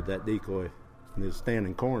 looking up at that decoy, and he was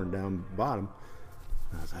standing corn down bottom.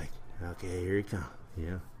 And I was like, okay, here he comes.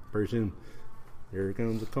 Pretty soon, here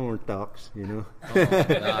comes the corn stalks. Oh,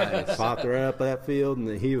 nice. Popped right up that field,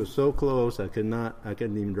 and he was so close I couldn't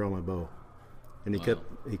even draw my bow. And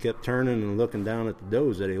he kept turning and looking down at the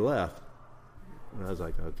does that he left. And I was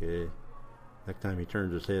like, okay, next time he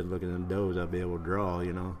turns his head looking at them does, I'll be able to draw,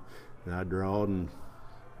 And I drawed and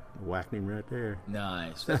whacked him right there.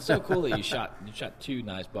 Nice. That's so cool that you shot 2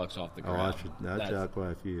 nice bucks off the ground. I shot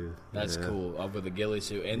quite a few. That's cool. Up with a ghillie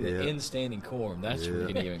suit and in standing corn. That's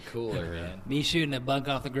freaking even cooler, man. Me shooting a buck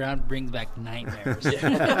off the ground brings back nightmares.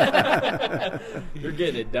 You're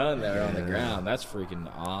getting it done there on the ground. That's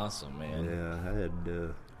freaking awesome, man. Yeah,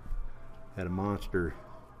 I had a monster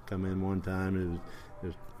come in one time. It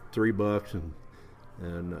was 3 bucks,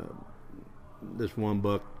 and this one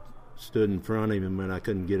buck stood in front of him, and I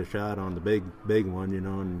couldn't get a shot on the big one,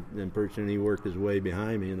 and pretty soon he worked his way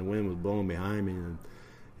behind me, and the wind was blowing behind me, and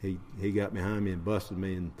he got behind me and busted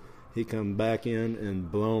me, and he come back in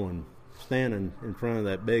and blowing, standing in front of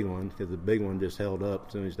that big one, because the big one just held up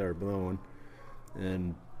as soon as he started blowing,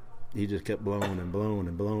 and he just kept blowing and blowing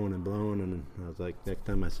and blowing and blowing, and I was like, next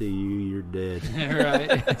time I see you, you're dead.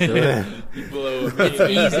 Right. So,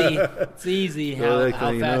 It's easy how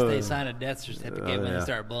fast they sign a death certificate when they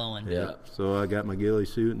start blowing. Yeah. So I got my ghillie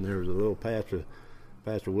suit, and there was a little patch of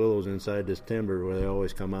willows inside this timber where they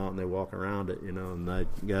always come out and they walk around it, and I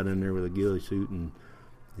got in there with a ghillie suit, and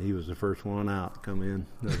he was the first one out to come in.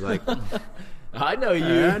 I was like, I know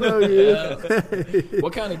you. I know you.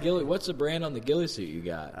 What kind of ghillie? What's the brand on the ghillie suit you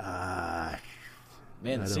got?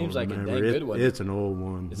 Man, it seems like a dang good one. It's an old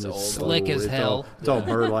one. It's old. Slick as hell. It's all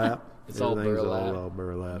burlap. It's all burlap. All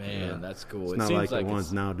burlap. Man, that's cool. It's not like the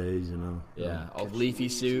ones nowadays, Yeah, a leafy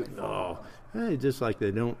suit. Oh, hey, just like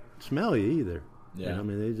they don't smell you either. Yeah, I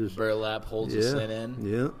mean, they just burlap holds the scent in.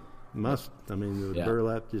 Yeah. Must. I mean, the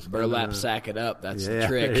burlap just... Burlap sack it up. That's the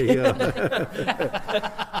trick. There you go.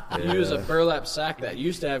 You use a burlap sack that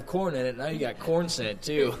used to have corn in it. Now you got corn scent,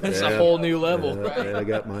 too. It's a whole new level. Right? I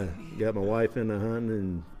got my wife in the hunt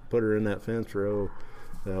and put her in that fence row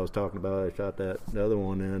that I was talking about. I shot the other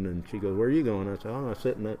one in, and she goes, where are you going? I said, I'm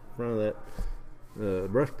sitting in front of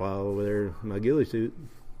that brush pile over there in my ghillie suit.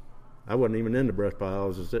 I wasn't even in the brush pile. I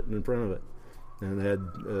was just sitting in front of it. And I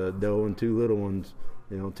had doe and 2 little ones,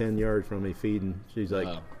 10 yards from me feeding. She's like,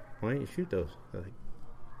 why don't you shoot those? I was like,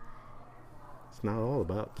 it's not all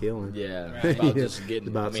about killing. Yeah, it's about just getting. It's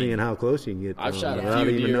about seeing how close you can get. I've shot a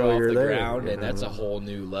few deer off the ground, and that's a whole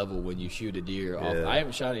new level when you shoot a deer off. I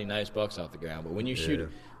haven't shot any nice bucks off the ground, but when you shoot,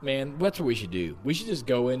 man, that's what we should do. We should just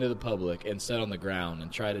go into the public and sit on the ground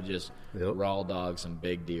and try to just raw dog some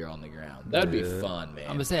big deer on the ground. That'd be fun, man.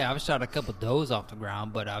 I'm gonna say I've shot a couple does off the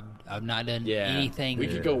ground, but I've not done anything. We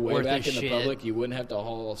could go way back in the shit. public. You wouldn't have to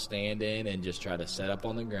haul stand in and just try to set up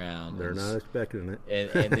on the ground. They're not expecting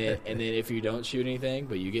it. And then if you don't shoot anything,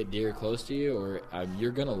 but you get deer close to you, or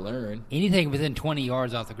you're gonna learn anything within 20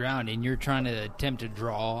 yards off the ground, and you're trying to attempt to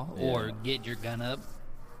draw or get your gun up.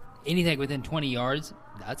 anything within 20 yards,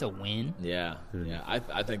 that's a win. Yeah.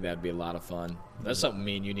 I think that'd be a lot of fun. That's something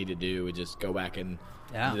me and you need to do. We just go back into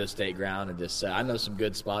the state ground and just I know some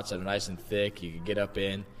good spots that are nice and thick. You can get up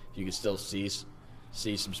in. You can still see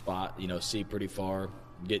some spot. See pretty far.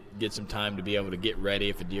 Get some time to be able to get ready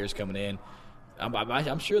if a deer's coming in.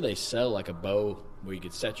 I'm sure they sell like a bow where you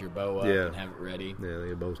could set your bow up and have it ready. Yeah,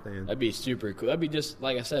 like a bow stand. That'd be super cool. That'd be just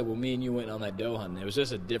like I said, when me and you went on that doe hunting, it was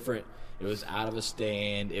just it was out of a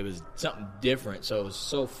stand. It was something different. So it was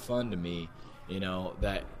so fun to me,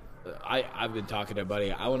 that I've been talking to a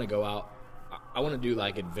buddy. I want to go out. I want to do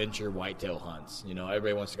like adventure whitetail hunts.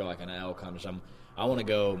 Everybody wants to go like an elk hunt or something. I want to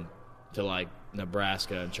go to like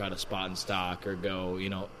Nebraska and try to spot and stock, or go,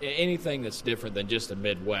 anything that's different than just the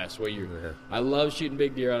Midwest where I love shooting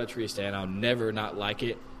big deer out of tree stand. I'll never not like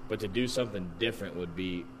it, but to do something different would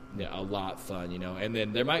be a lot fun, And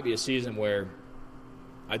then there might be a season where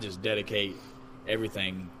I just dedicate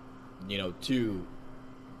everything, to,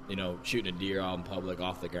 shooting a deer out in public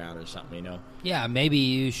off the ground or something, Yeah, maybe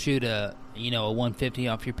you shoot a 150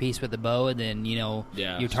 off your piece with a bow, and then your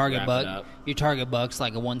target buck's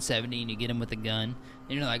like a 170, and you get him with a gun,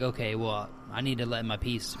 and you're like, okay, well, I need to let my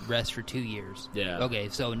piece rest for 2 years. Yeah. Okay,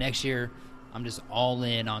 so next year I'm just all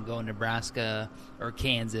in on going to Nebraska or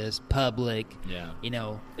Kansas, public. Yeah.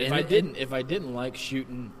 If I didn't like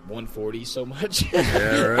shooting 140 so much,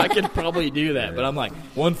 I could probably do that. But I'm like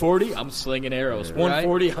 140, I'm slinging arrows.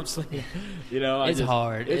 140, I'm slinging. It's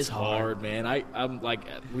hard. It's hard, man. I'm like,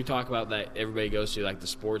 we talk about that. Everybody goes through like the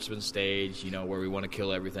sportsman stage, where we want to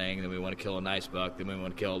kill everything, and then we want to kill a nice buck, then we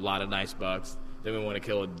want to kill a lot of nice bucks, then we want to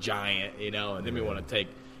kill a giant, and then we want to take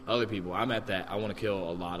other people. I'm at that. I want to kill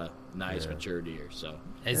a lot of nice mature deer. So,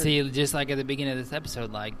 and see, just like at the beginning of this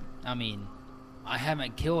episode, I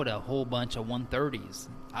haven't killed a whole bunch of 130s.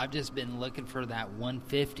 I've just been looking for that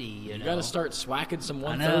 150. You got to start swacking some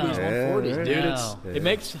 130s, 140s, dude. It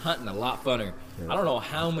makes hunting a lot funner. I don't know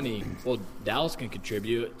how many. Well, Dallas can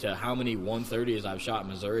contribute to how many 130s I've shot in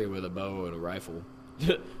Missouri with a bow and a rifle,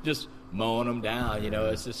 just mowing them down.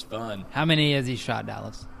 It's just fun. How many has he shot,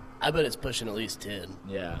 Dallas? I bet it's pushing at least 10.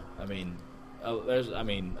 Yeah, I've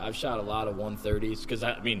shot a lot of 130s because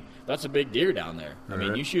that's a big deer down there.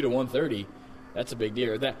 You shoot a 130, that's a big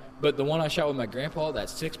deer. But the one I shot with my grandpa, that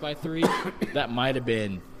 6x3, that might have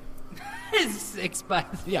been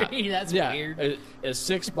 6x3. Yeah, that's weird. A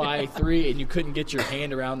 6x3, and you couldn't get your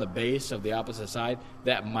hand around the base of the opposite side.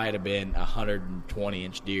 That might have been a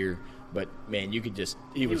 120-inch deer. But man, you could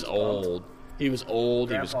just—he was old. He was old.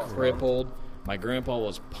 Grandpa he was crippled. My grandpa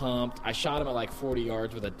was pumped. I shot him at like 40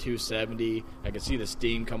 yards with a 270. I could see the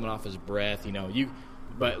steam coming off his breath.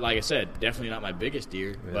 But like I said, definitely not my biggest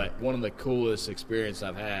deer. Yeah. But one of the coolest experiences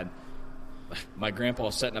I've had. My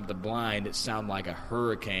grandpa setting up the blind. It sounded like a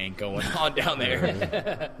hurricane going on down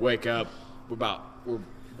there. Wake up.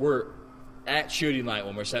 We're at shooting light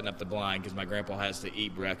when we're setting up the blind because my grandpa has to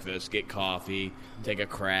eat breakfast, get coffee, take a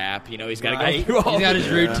crap. He's got to go through his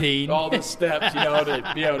routine, all the steps,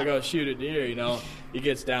 to be able to go shoot a deer. He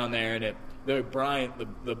gets down there and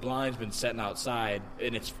the blind's been setting outside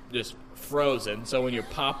and it's just frozen. So when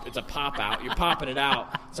it's a pop out. You're popping it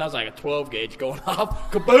out. It sounds like a 12 gauge going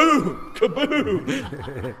off. Kaboom,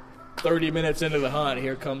 kaboom. 30 minutes into the hunt,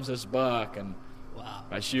 here comes this buck, and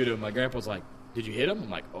I shoot him. My grandpa's like, "Did you hit him?" I'm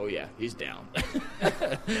like, "Oh yeah, he's down."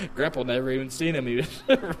 Grandpa never even seen him. He was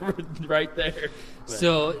right there. But.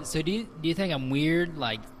 So do you think I'm weird?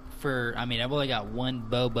 I've only got one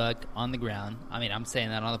bow buck on the ground. I'm saying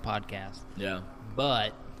that on the podcast. Yeah.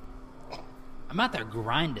 But I'm out there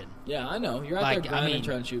grinding. Yeah, I know. You're out there grinding,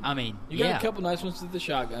 trying to shoot. You got a couple nice ones with the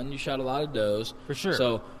shotgun. You shot a lot of does. For sure.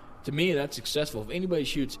 So to me, that's successful. If anybody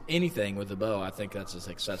shoots anything with a bow, I think that's a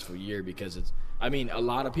successful year because a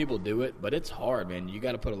lot of people do it, but it's hard, man. You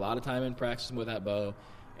got to put a lot of time in practicing with that bow.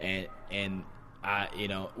 And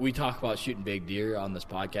we talk about shooting big deer on this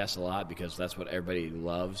podcast a lot because that's what everybody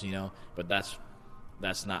loves, but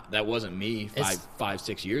that wasn't me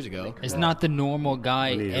 5-6 years ago. It's not the normal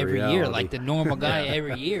guy every year. Like the normal guy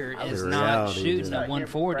every year is not shooting a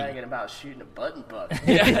 140. Bragging about shooting a button buck.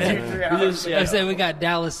 I said we got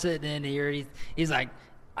Dallas sitting in here. He's like,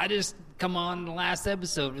 I just come on the last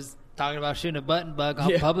episode was talking about shooting a button buck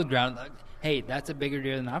on public ground. Like, hey, that's a bigger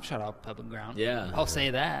deer than I've shot off public ground. Yeah, I'll say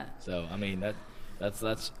that. So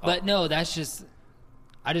that's. But no, that's just.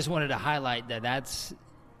 I just wanted to highlight that's.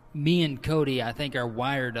 Me and Cody, I think, are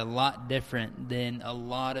wired a lot different than a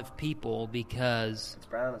lot of people because it's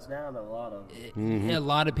brown. It's down. A lot of a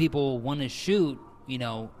lot of people want to shoot,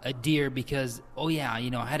 a deer because I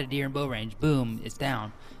had a deer in bow range. Boom, it's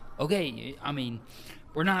down. Okay,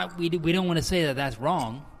 we're not. We don't want to say that that's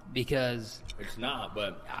wrong, because It's not,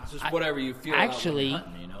 but it's just whatever you feel. Actually- out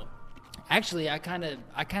when you're hunting, actually I kind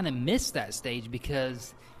of missed that stage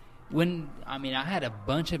because I had a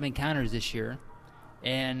bunch of encounters this year,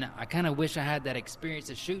 and I kind of wish I had that experience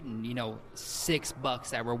of shooting 6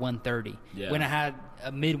 bucks that were 130 Yeah. when I had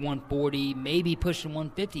a mid 140, maybe pushing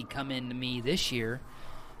 150 come into me this year.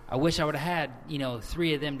 I wish I would have had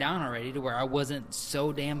 3 of them down already to where I wasn't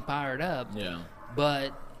so damn fired up. Yeah.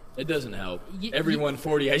 But It doesn't help. Y- Every y-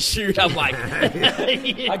 140 I shoot, I'm like,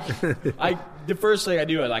 the first thing I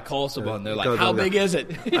do is I call someone. They're like, "How big is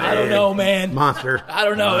it?" I don't know, man. Monster. I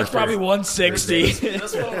don't know. It's probably 160.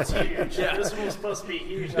 This one was huge. Yeah. This one was supposed to be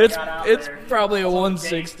huge. It's I got out it's there. probably a It's on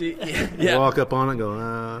 160. Yeah. Walk up on it, and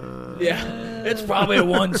go. Yeah, it's probably a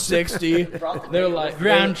 160. They're like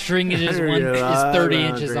ground shrinkage is 30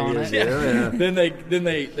 inches on it. Yeah. then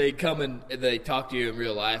they come and they talk to you in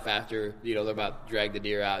real life after they're about to drag the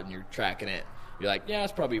deer out and you're tracking it. You're like, yeah,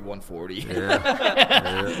 it's probably 140.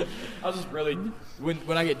 I was just really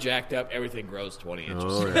when I get jacked up, everything grows 20 inches.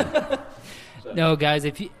 Oh, yeah. No, guys,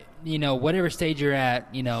 if whatever stage you're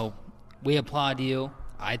at, we applaud you.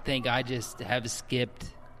 I think I just have skipped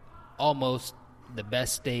almost the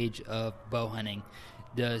best stage of bow hunting,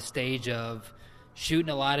 the stage of shooting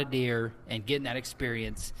a lot of deer and getting that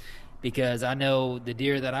experience. Because I know the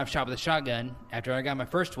deer that I've shot with a shotgun, after I got my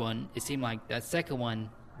first one, it seemed like that second one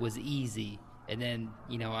was easy. And then,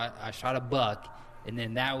 I shot a buck, and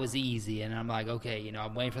then that was easy. And I'm like, okay,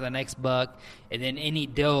 I'm waiting for the next buck. And then any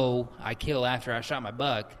doe I kill after I shot my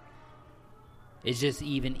buck, it's just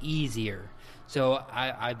even easier. So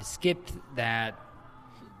I've skipped that.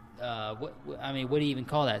 What do you even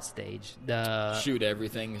call that stage? The Shoot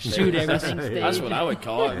everything. shoot everything stage. That's what I would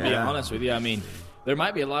call it, to be honest with you. I mean, there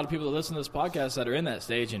might be a lot of people that listen to this podcast that are in that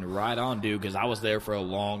stage, and right on, dude, because I was there for a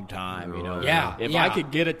long time, Yeah, If yeah. I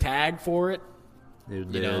could get a tag for it, It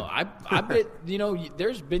was dead. I bet,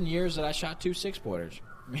 there's been years that I shot 2 6-pointers.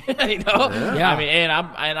 Yeah. I mean, and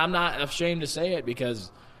I'm not ashamed to say it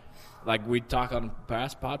because, like we talk on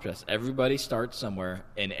past podcasts, everybody starts somewhere,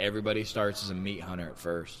 and everybody starts as a meat hunter at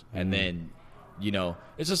first, and then.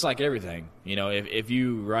 It's just like everything. If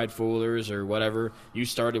you ride foolers or whatever, you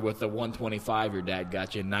started with the 125 your dad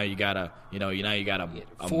got you, and now you got a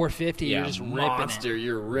 450, you're just ripping it. monster.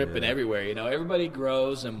 You're ripping everywhere. Everybody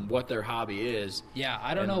grows and what their hobby is. Yeah,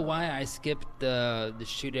 I don't know why I skipped the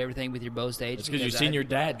shoot everything with your bow stage. It's because you've seen your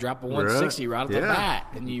dad drop a 160 right off the Yeah. bat,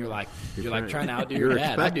 and you're like trying to outdo You're your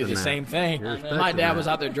dad. I do the expecting same thing. You're If my expecting dad that. was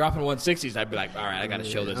out there dropping 160s, I'd be like, all right, I got to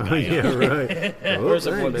show this guy. Yeah, right. Oh, Where's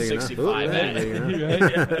the that ain't big enough. 165 Oh, that at? ain't big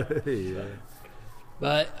enough. Yeah.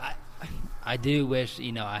 But I do wish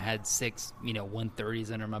I had 6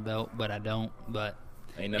 130s under my belt, but I don't. But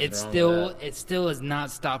Ain't nothing it's wrong still with that. it still has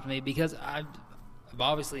not stopped me because I've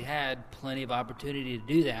obviously had plenty of opportunity to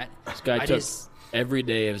do that. This guy I took just every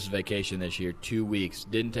day of his vacation this year, 2 weeks,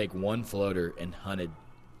 didn't take one floater, and hunted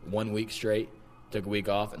 1 week straight. Took a week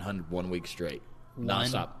off and hunted 1 week straight,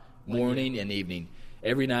 nonstop, morning and evening.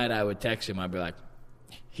 Every night I would text him. I'd be like,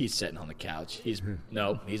 "He's sitting on the couch. He's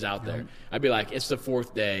out there." I'd be like, "It's the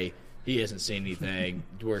 4th day. He hasn't seen anything.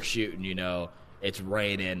 We're shooting. It's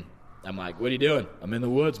raining." I'm like, "What are you doing?" "I'm in the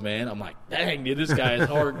woods, man." I'm like, "Dang, dude, this guy is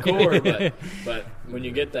hardcore." but when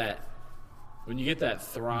you get that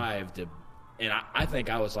thrive to, and I think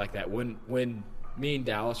I was like that when me and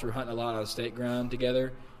Dallas were hunting a lot on state ground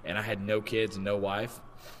together, and I had no kids and no wife.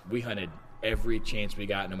 We hunted every chance we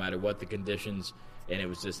got, no matter what the conditions, and it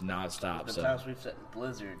was just nonstop. Sometimes we've set in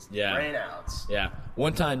blizzards, Yeah. rainouts. Yeah.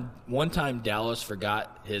 One time Dallas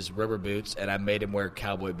forgot his rubber boots, and I made him wear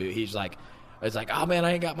cowboy boots. He's like, "Oh man,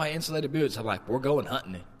 I ain't got my insulated boots." I'm like, "We're going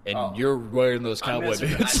hunting, and you're wearing those cowboy I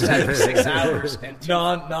boots." sat for 6 hours and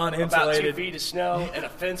about 2 non-insulated. feet of snow and a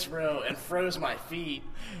fence row and froze my feet.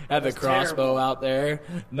 Had the It was crossbow terrible. out there,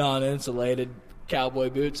 non-insulated cowboy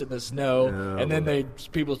boots in the snow, and then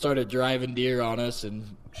people started driving deer on us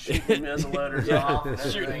and Shooting muzzleloaders off. And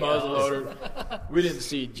shooting everything else. muzzleloader. We didn't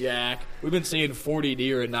see jack. We've been seeing 40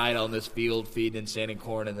 deer a night on this field, feeding and standing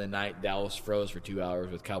corn in the night. Dallas froze for 2 hours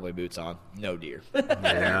with cowboy boots on. No deer.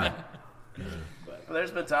 Yeah. But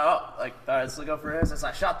there's been time, like, let's go for instance,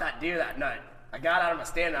 I shot that deer that night. I got out of my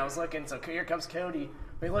stand and I was looking, so here comes Cody.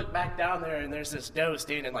 We look back down there and there's this doe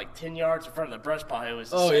standing like 10 yards in front of the brush pile. It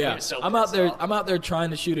was Oh he yeah, was so I'm out pissed there. off. I'm out there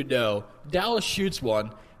trying to shoot a doe. Dallas shoots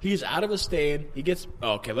one. He's out of his stand. He gets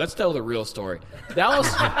okay. Let's tell the real story.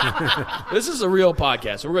 Dallas, this is a real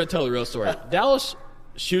podcast, so we're going to tell the real story. Dallas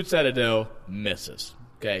shoots at a doe, misses.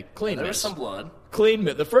 Okay, clean There was miss. some blood. Clean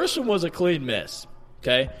miss. The first one was a clean miss.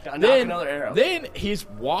 Okay. Gotta knock another arrow. Then he's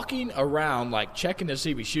walking around like checking to see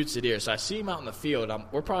if he shoots the deer. So I see him out in the field.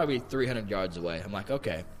 We're probably 300 yards away. I'm like,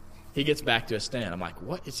 okay, He gets back to his stand. I'm like,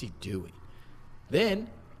 what is he doing? Then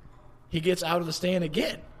he gets out of the stand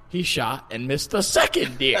again. He shot and missed the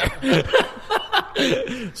second deer.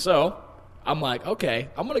 So I'm like, okay,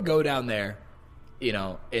 I'm going to go down there,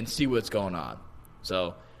 and see what's going on.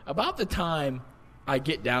 So about the time I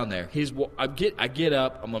get down there, I get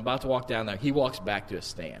up, I'm about to walk down there. He walks back to his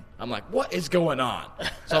stand. I'm like, what is going on?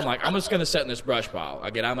 So I'm like, I'm just going to sit in this brush pile.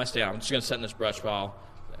 I get out of my stand. I'm just going to sit in this brush pile.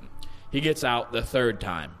 He gets out the third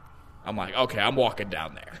time. I'm like, okay, I'm walking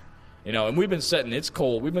down there. And we've been sitting. It's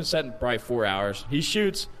cold. We've been sitting probably 4 hours. He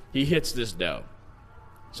shoots. He hits this doe.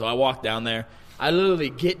 So I walk down there. I literally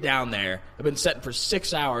get down there. I've been sitting for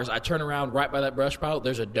 6 hours. I turn around right by that brush pile.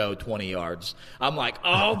 There's a doe 20 yards. I'm like,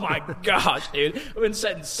 oh, my gosh, dude. I've been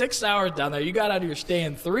sitting 6 hours down there. You got out of your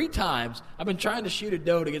stand 3 times. I've been trying to shoot a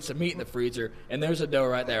doe to get some meat in the freezer, and there's a doe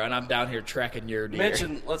right there, and I'm down here tracking your deer.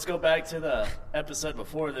 Let's go back to the episode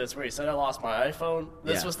before this where he said I lost my iPhone.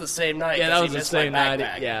 This was the same night. Yeah, that was the same night.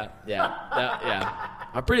 Yeah.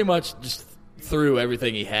 I pretty much just threw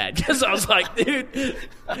everything he had because I was like, dude.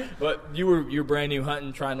 But you were brand new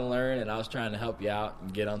hunting, trying to learn, and I was trying to help you out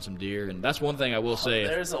and get on some deer. And that's one thing I will say.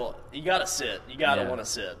 You gotta sit. You gotta want to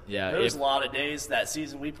sit. Yeah. There's a lot of days that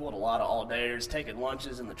season we pulled a lot of all-dayers, taking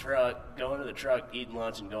lunches in the truck, going to the truck, eating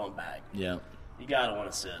lunch, and going back. Yeah. You gotta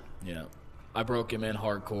want to sit. Yeah. I broke him in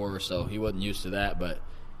hardcore, so he wasn't used to that, but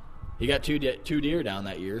he got two deer down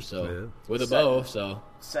that year, so with a bow, so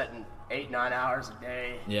setting 8-9 hours a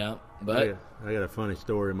day. Yeah, but I got a funny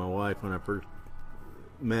story. My wife, when I first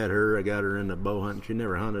met her, I got her into bow hunting. She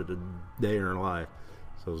never hunted a day in her life,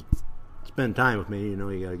 so spend time with me. You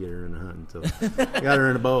got to get her into hunting. So I got her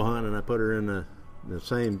into bow hunting, and I put her in that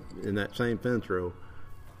same fence row.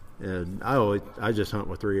 And I just hunt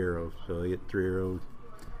with 3 arrows, so I get 3 arrows.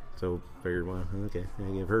 So I figured, well, okay,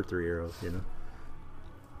 I give her 3 arrows,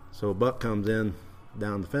 So a buck comes in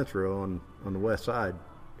down the fence row on the west side.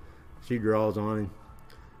 She draws on him,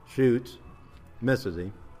 shoots, misses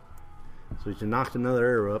him. So she knocks another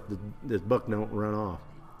arrow up. This buck don't run off.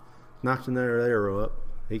 Knocks another arrow up.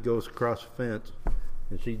 He goes across the fence,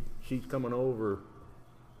 and she's coming over,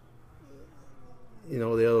 the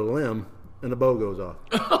other limb, and the bow goes off.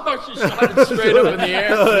 Oh, she shot it straight up in the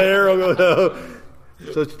air. The arrow goes up.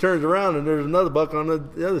 So she turns around, and there's another buck on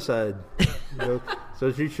the other side.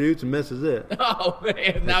 So she shoots and misses it. Oh,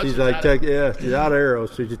 man. Now she's like, she's out of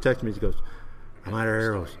arrows. So she texts me. She goes, I'm out of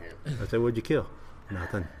arrows. I said, what'd you kill?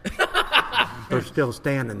 Nothing. They're still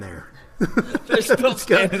standing there. They're still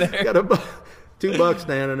standing there. Got 2 bucks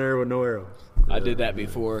standing there with no arrows. I did that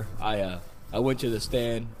before. I went to the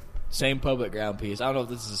stand, same public ground piece. I don't know if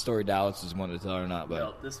this is a story Dallas is wanting to tell or not, but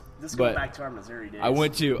no, this goes back to our Missouri days. I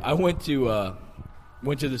went to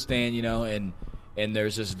the stand, and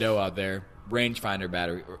there's this doe out there. Rangefinder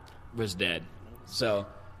battery was dead, so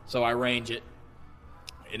I range it,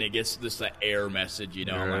 and it gets this error message.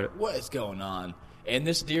 I'm like, what is going on? And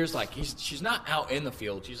this deer's like, she's not out in the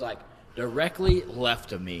field. She's like directly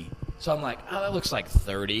left of me. So I'm like, oh, that looks like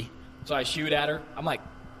 30. So I shoot at her. I'm like,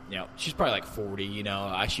 she's probably like 40.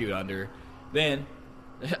 I shoot under. Then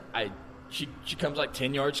she comes like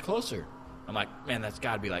 10 yards closer. I'm like, man, that's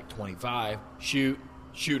got to be like 25. Shoot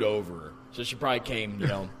over her. So she probably came,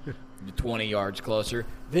 20 yards closer.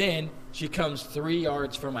 Then she comes 3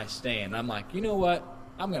 yards from my stand. I'm like, you know what?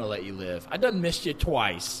 I'm going to let you live. I done missed you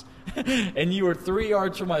twice. And you were 3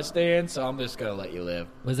 yards from my stand, so I'm just going to let you live.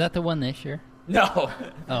 Was that the one this year? No.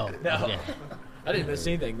 Oh. No. Okay. I didn't miss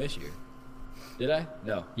anything this year. Did I?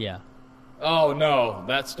 No. Yeah. Oh, no.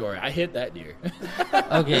 That story. I hit that deer.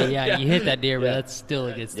 Okay, yeah, you hit that deer, but that's still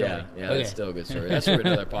a good story. Yeah, okay. That's still a good story. That's for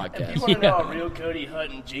another podcast. If you want to know a real Cody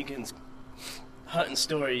Hutton Jenkins hunting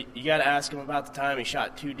story, you got to ask him about the time he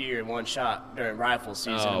shot 2 deer in one shot during rifle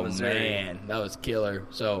season in Missouri. Man, that was killer.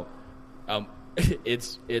 So,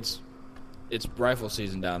 it's rifle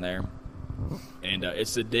season down there, and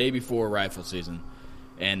it's the day before rifle season,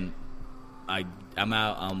 and I'm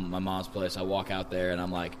out on my mom's place. I walk out there, and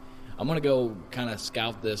I'm like, I'm gonna go kind of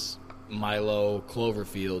scout this Milo clover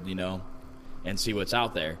field, and see what's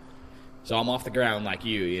out there. So I'm off the ground like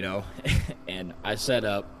you, and I set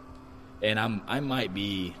up. And I might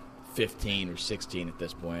be 15 or 16 at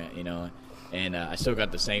this point, and I still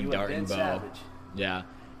got the same dart and bow. Savage. Yeah,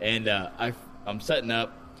 and I'm setting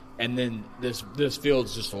up, and then this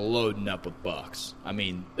field's just loading up with bucks. I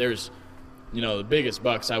mean, there's, the biggest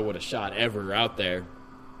bucks I would have shot ever out there,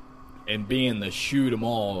 and being the shoot 'em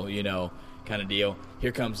all, kind of deal.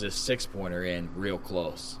 Here comes this 6-pointer in real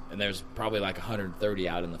close, and there's probably like 130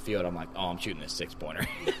 out in the field. I'm like, oh, I'm shooting this 6-pointer.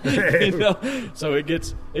 You know? So it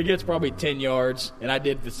gets probably 10 yards, and I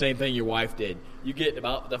did the same thing your wife did. You get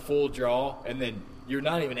about the full draw, and then you're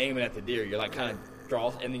not even aiming at the deer. You're like kind of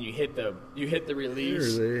draw, and then you hit the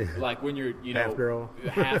release, like when you're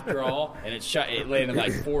half draw, and it landed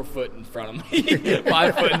like 4 foot in front of me,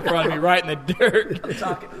 5 foot in front of me, right in the dirt.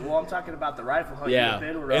 I'm talking about the rifle hunt. Yeah,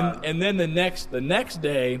 the and then the next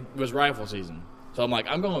day was rifle season, so I'm like,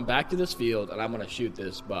 I'm going back to this field and I'm going to shoot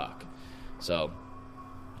this buck. So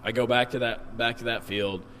I go back to that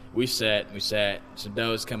field. We set. Some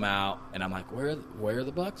does come out, and I'm like, where are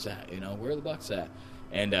the bucks at? You know, where are the bucks at?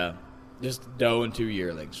 And just doe and 2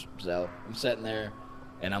 yearlings. So I'm sitting there,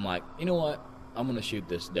 and I'm like, you know what? I'm going to shoot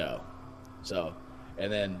this doe. So,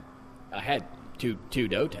 and then I had two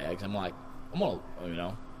doe tags. I'm like, I'm going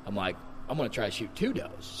to try to shoot 2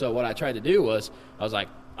 does. So what I tried to do was, I was like,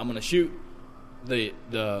 I'm going to shoot the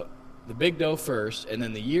big doe first, and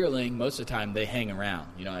then the yearling, most of the time, they hang around.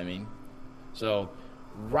 You know what I mean? So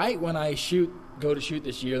right when I go to shoot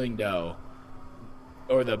this yearling doe,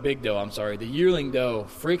 or the big doe, I'm sorry, the yearling doe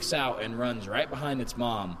freaks out and runs right behind its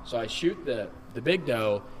mom. So I shoot the big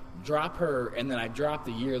doe, drop her, and then I drop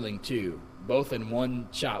the yearling too, both in one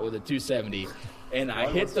shot with a 270. And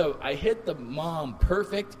I hit the mom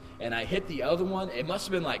perfect, and I hit the other one. It must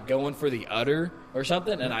have been like going for the udder or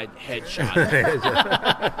something, and I headshot it.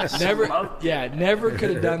 Never could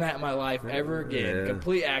have done that in my life ever again. Yeah.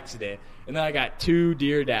 Complete accident. And then I got 2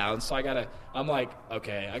 deer down, so I'm like,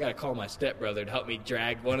 okay, I gotta call my stepbrother to help me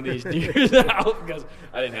drag one of these deer out because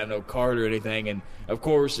I didn't have no cart or anything. And of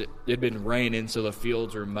course, it had been raining, so the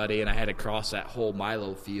fields were muddy, and I had to cross that whole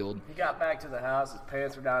Milo field. He got back to the house, his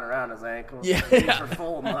pants were down around his ankles. Yeah, his feet were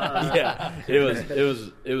full of mud. Yeah,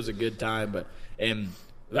 it was a good time, and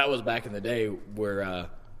that was back in the day where.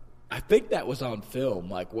 I think that was on film,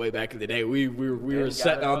 like way back in the day. We were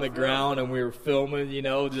sitting on the ground and we were filming, you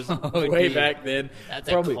know, just way back then. That's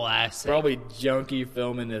probably, a classic. Probably junky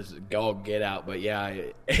filming as all get out. But yeah,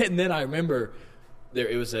 and then I remember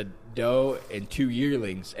it was a doe and 2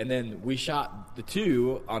 yearlings, and then we shot the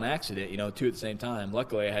 2 on accident, you know, 2 at the same time.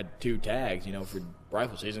 Luckily, I had 2 tags, you know, for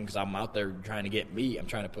rifle season because I'm out there trying to get meat. I'm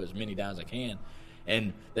trying to put as many down as I can.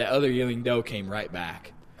 And that other yearling doe came right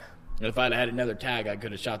back. And if I'd had another tag, I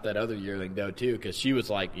could have shot that other yearling doe too, because she was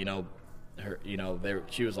like, she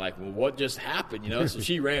was like, well, what just happened, you know? So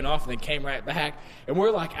she ran off and then came right back, and we're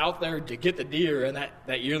like out there to get the deer, and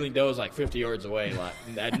that yearling doe was like 50 yards away. Like,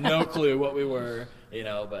 I had no clue what we were, you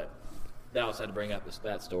know. But Dallas had to bring up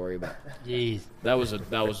that story, but jeez, that was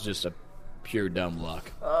just a pure dumb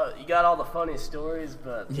luck. You got all the funny stories,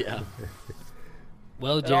 but yeah.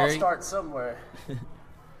 Well, Jerry, it all starts somewhere.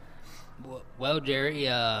 Well, Jerry,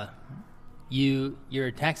 you're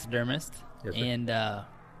a taxidermist, yes, and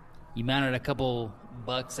you mounted a couple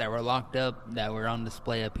bucks that were locked up that were on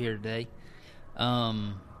display up here today.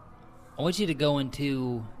 I want you to go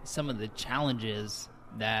into some of the challenges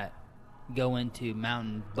that go into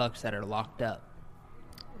mounting bucks that are locked up.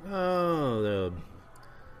 Oh, the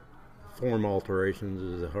form alterations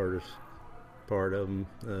is the hardest part of them.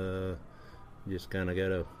 Just kind of got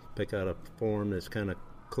to pick out a form that's kind of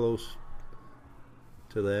close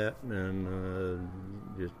to that, and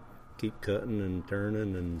just keep cutting and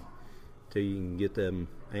turning until you can get them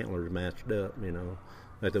antlers matched up, you know.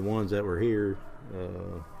 Like the ones that were here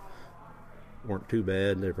weren't too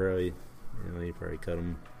bad. They're probably, you probably cut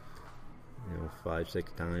them,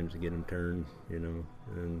 5-6 times to get them turned, you know.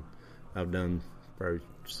 And I've done probably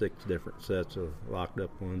 6 different sets of locked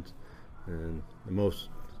up ones, and the most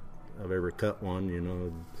I've ever cut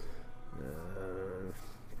one,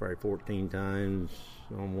 probably 14 times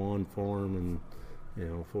on one form and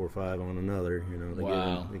 4 or 5 on another,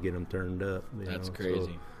 to get them turned up. That's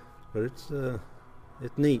crazy. So, but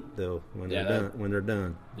it's neat though when they're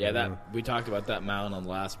done. Yeah, we talked about that mount on the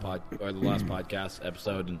last podcast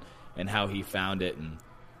episode and how he found it, and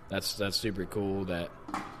that's super cool that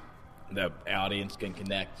the audience can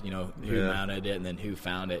connect, who mounted it and then who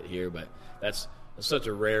found it here. But that's such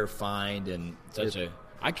a rare find and such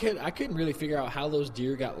I couldn't really figure out how those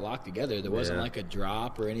deer got locked together. There wasn't like a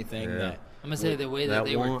drop or anything. That I'm gonna say the way that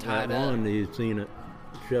they were tied that up. One, you've seen it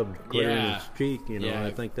shoved clear in his cheek.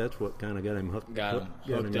 I think that's what kind of got him hooked up.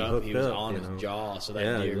 He was on his jaw, so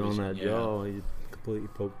that deer he was on that jaw. He completely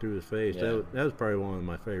poked through his face. Yeah. That was probably one of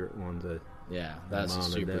my favorite ones. That's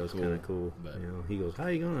super that was kind of cool. But, he goes, "How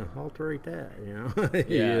you gonna alterate that?"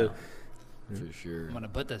 Yeah. For sure. I'm going to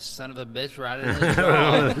put the son of a bitch right in his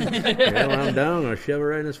jaw. When I'm down, I'll shove it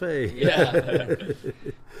right in his face. Yeah.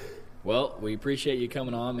 Well, we appreciate you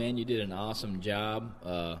coming on, man. You did an awesome job.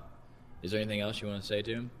 Is there anything else you want to say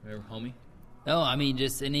to him, homie? No, I mean,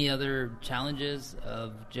 just any other challenges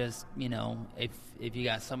of just, if you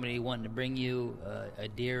got somebody wanting to bring you a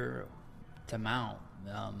deer to mount,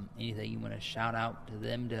 anything you want to shout out to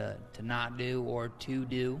them to not do or to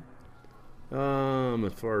do?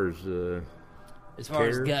 As far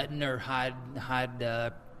as gutting or hide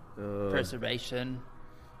preservation.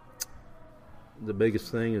 The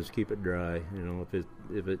biggest thing is keep it dry.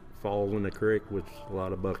 If it falls in the creek, which a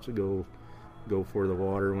lot of bucks go for the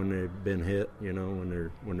water when they've been hit. When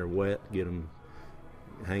they're wet,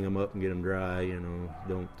 hang them up and get them dry.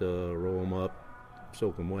 Don't roll them up,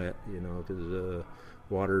 soak them wet. Because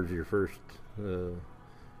water is your first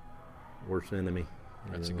worst enemy.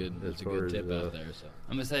 That's a good tip out there. So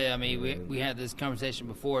I'm gonna say, we had this conversation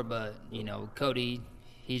before, but Cody,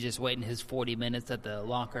 he's just waiting his 40 minutes at the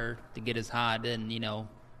locker to get his hide, and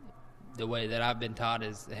the way that I've been taught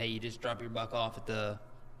is, hey, you just drop your buck off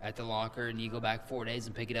at the locker, and you go back 4 days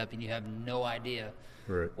and pick it up, and you have no idea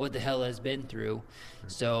what the hell has been through.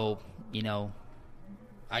 So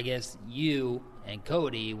I guess you and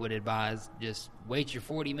Cody would advise just wait your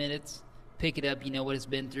 40 minutes. Pick it up, what it's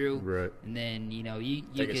been through, right? And then you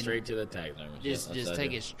take it straight to the taxidermist. Just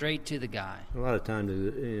take it straight to the guy. A lot of times,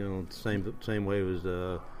 same way as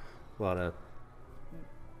a lot of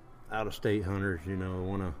out-of-state hunters,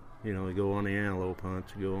 want to, go on the antelope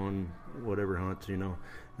hunts, go on whatever hunts, and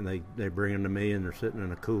they bring them to me, and they're sitting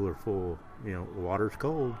in a cooler full. Water's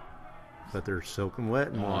cold, but they're soaking wet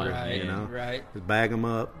in water. Right. Just bag them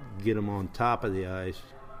up, get them on top of the ice.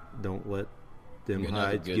 Don't let them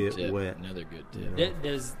hides get wet. Another good tip.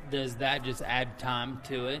 Does that just add time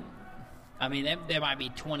to it? I mean, they might be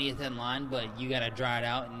 20th in line, but you got to dry it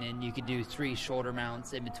out, and then you could do 3 shoulder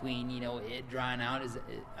mounts in between. It drying out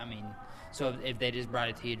so if they just brought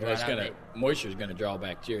it to you, moisture is gonna draw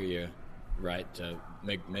bacteria, right? To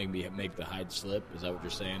make the hide slip. Is that what you're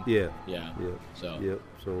saying? Yeah.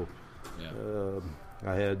 So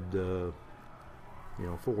I had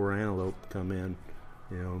 4 antelope come in.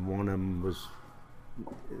 One of them was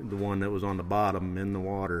the one that was on the bottom in the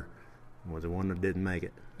water was the one that didn't make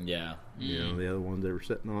it. Yeah. The other ones that were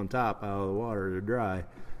sitting on top out of the water, they're dry.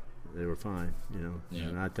 They were fine. Yeah.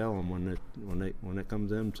 And I tell them when it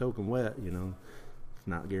comes in soaking wet, it's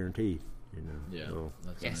not guaranteed. Yeah. So,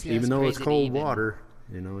 even though it's cold water,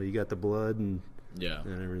 you got the blood and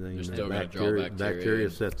and everything. You're still going to draw bacteria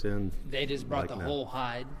sets in. They just brought the whole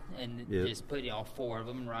hide and just put all 4 of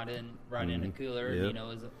them right in a cooler. Yep.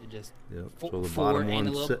 Just so the bottom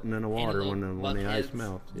one's sitting in the water when the ice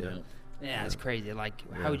melts. Yeah, it's crazy. Like,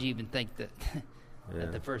 how would you even think that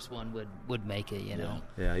that the first one would make it?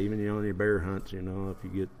 Yeah, even on your bear hunts, if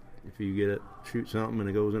you get it, shoot something and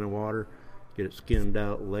it goes in the water, get it skinned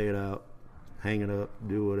out, lay it out, hang it up,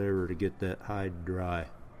 do whatever to get that hide dry.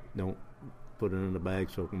 Don't put it in the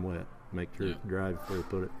bag soaking wet. Make sure it's dry before you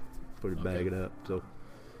put it, bag it up. So,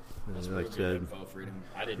 like I said,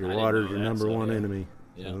 your water's your number one enemy.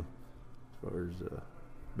 As far as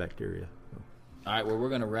bacteria. So. All right, well, we're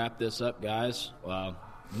going to wrap this up, guys.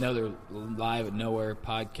 Another Live at Nowhere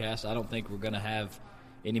podcast. I don't think we're going to have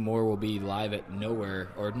any more. We'll be live at Nowhere,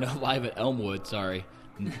 or no, live at Elmwood, sorry,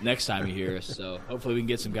 next time you hear us. So hopefully we can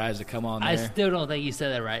get some guys to come on there. I still don't think you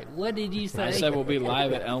said that right. What did you say? I said we'll be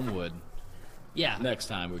live at Elmwood. Yeah. Next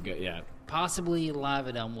time we go, Possibly live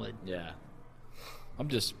at Elmwood. Yeah. I'm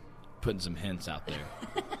just putting some hints out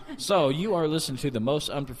there. So you are listening to the most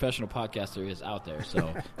unprofessional podcast there is out there.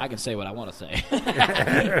 So I can say what I want to say.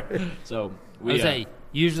 So I would say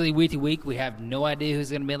usually week to week we have no idea who's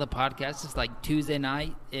going to be on the podcast. It's like Tuesday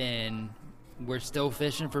night and we're still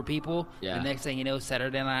fishing for people. Yeah. The next thing you know,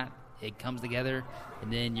 Saturday night it comes together,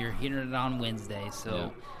 and then you're hearing it on Wednesday.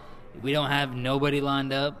 So we don't have nobody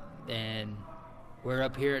lined up, and we're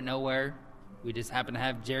up here at Nowhere. We just happen to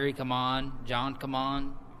have Jerry come on, John come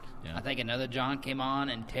on. Yeah. I think another John came on,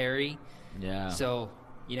 and Terry. Yeah. So,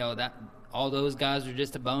 that all those guys are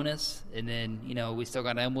just a bonus. And then, we still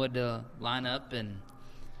got Elmwood to line up, and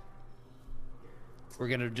we're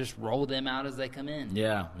going to just roll them out as they come in.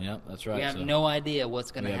 Yeah, that's right. We have no idea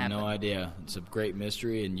what's going to happen. We have no idea. It's a great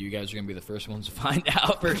mystery, and you guys are going to be the first ones to find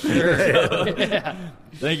out. For sure.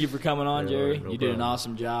 Thank you for coming on, Jerry. No you did an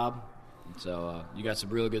awesome job. So you got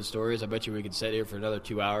some really good stories. I bet you we could sit here for another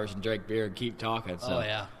 2 hours and drink beer and keep talking. So. Oh,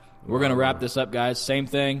 yeah. We're going to wrap this up, guys. Same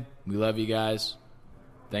thing. We love you guys.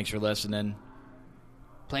 Thanks for listening.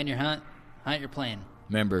 Plan your hunt. Hunt your plan.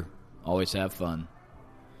 Remember, always have fun.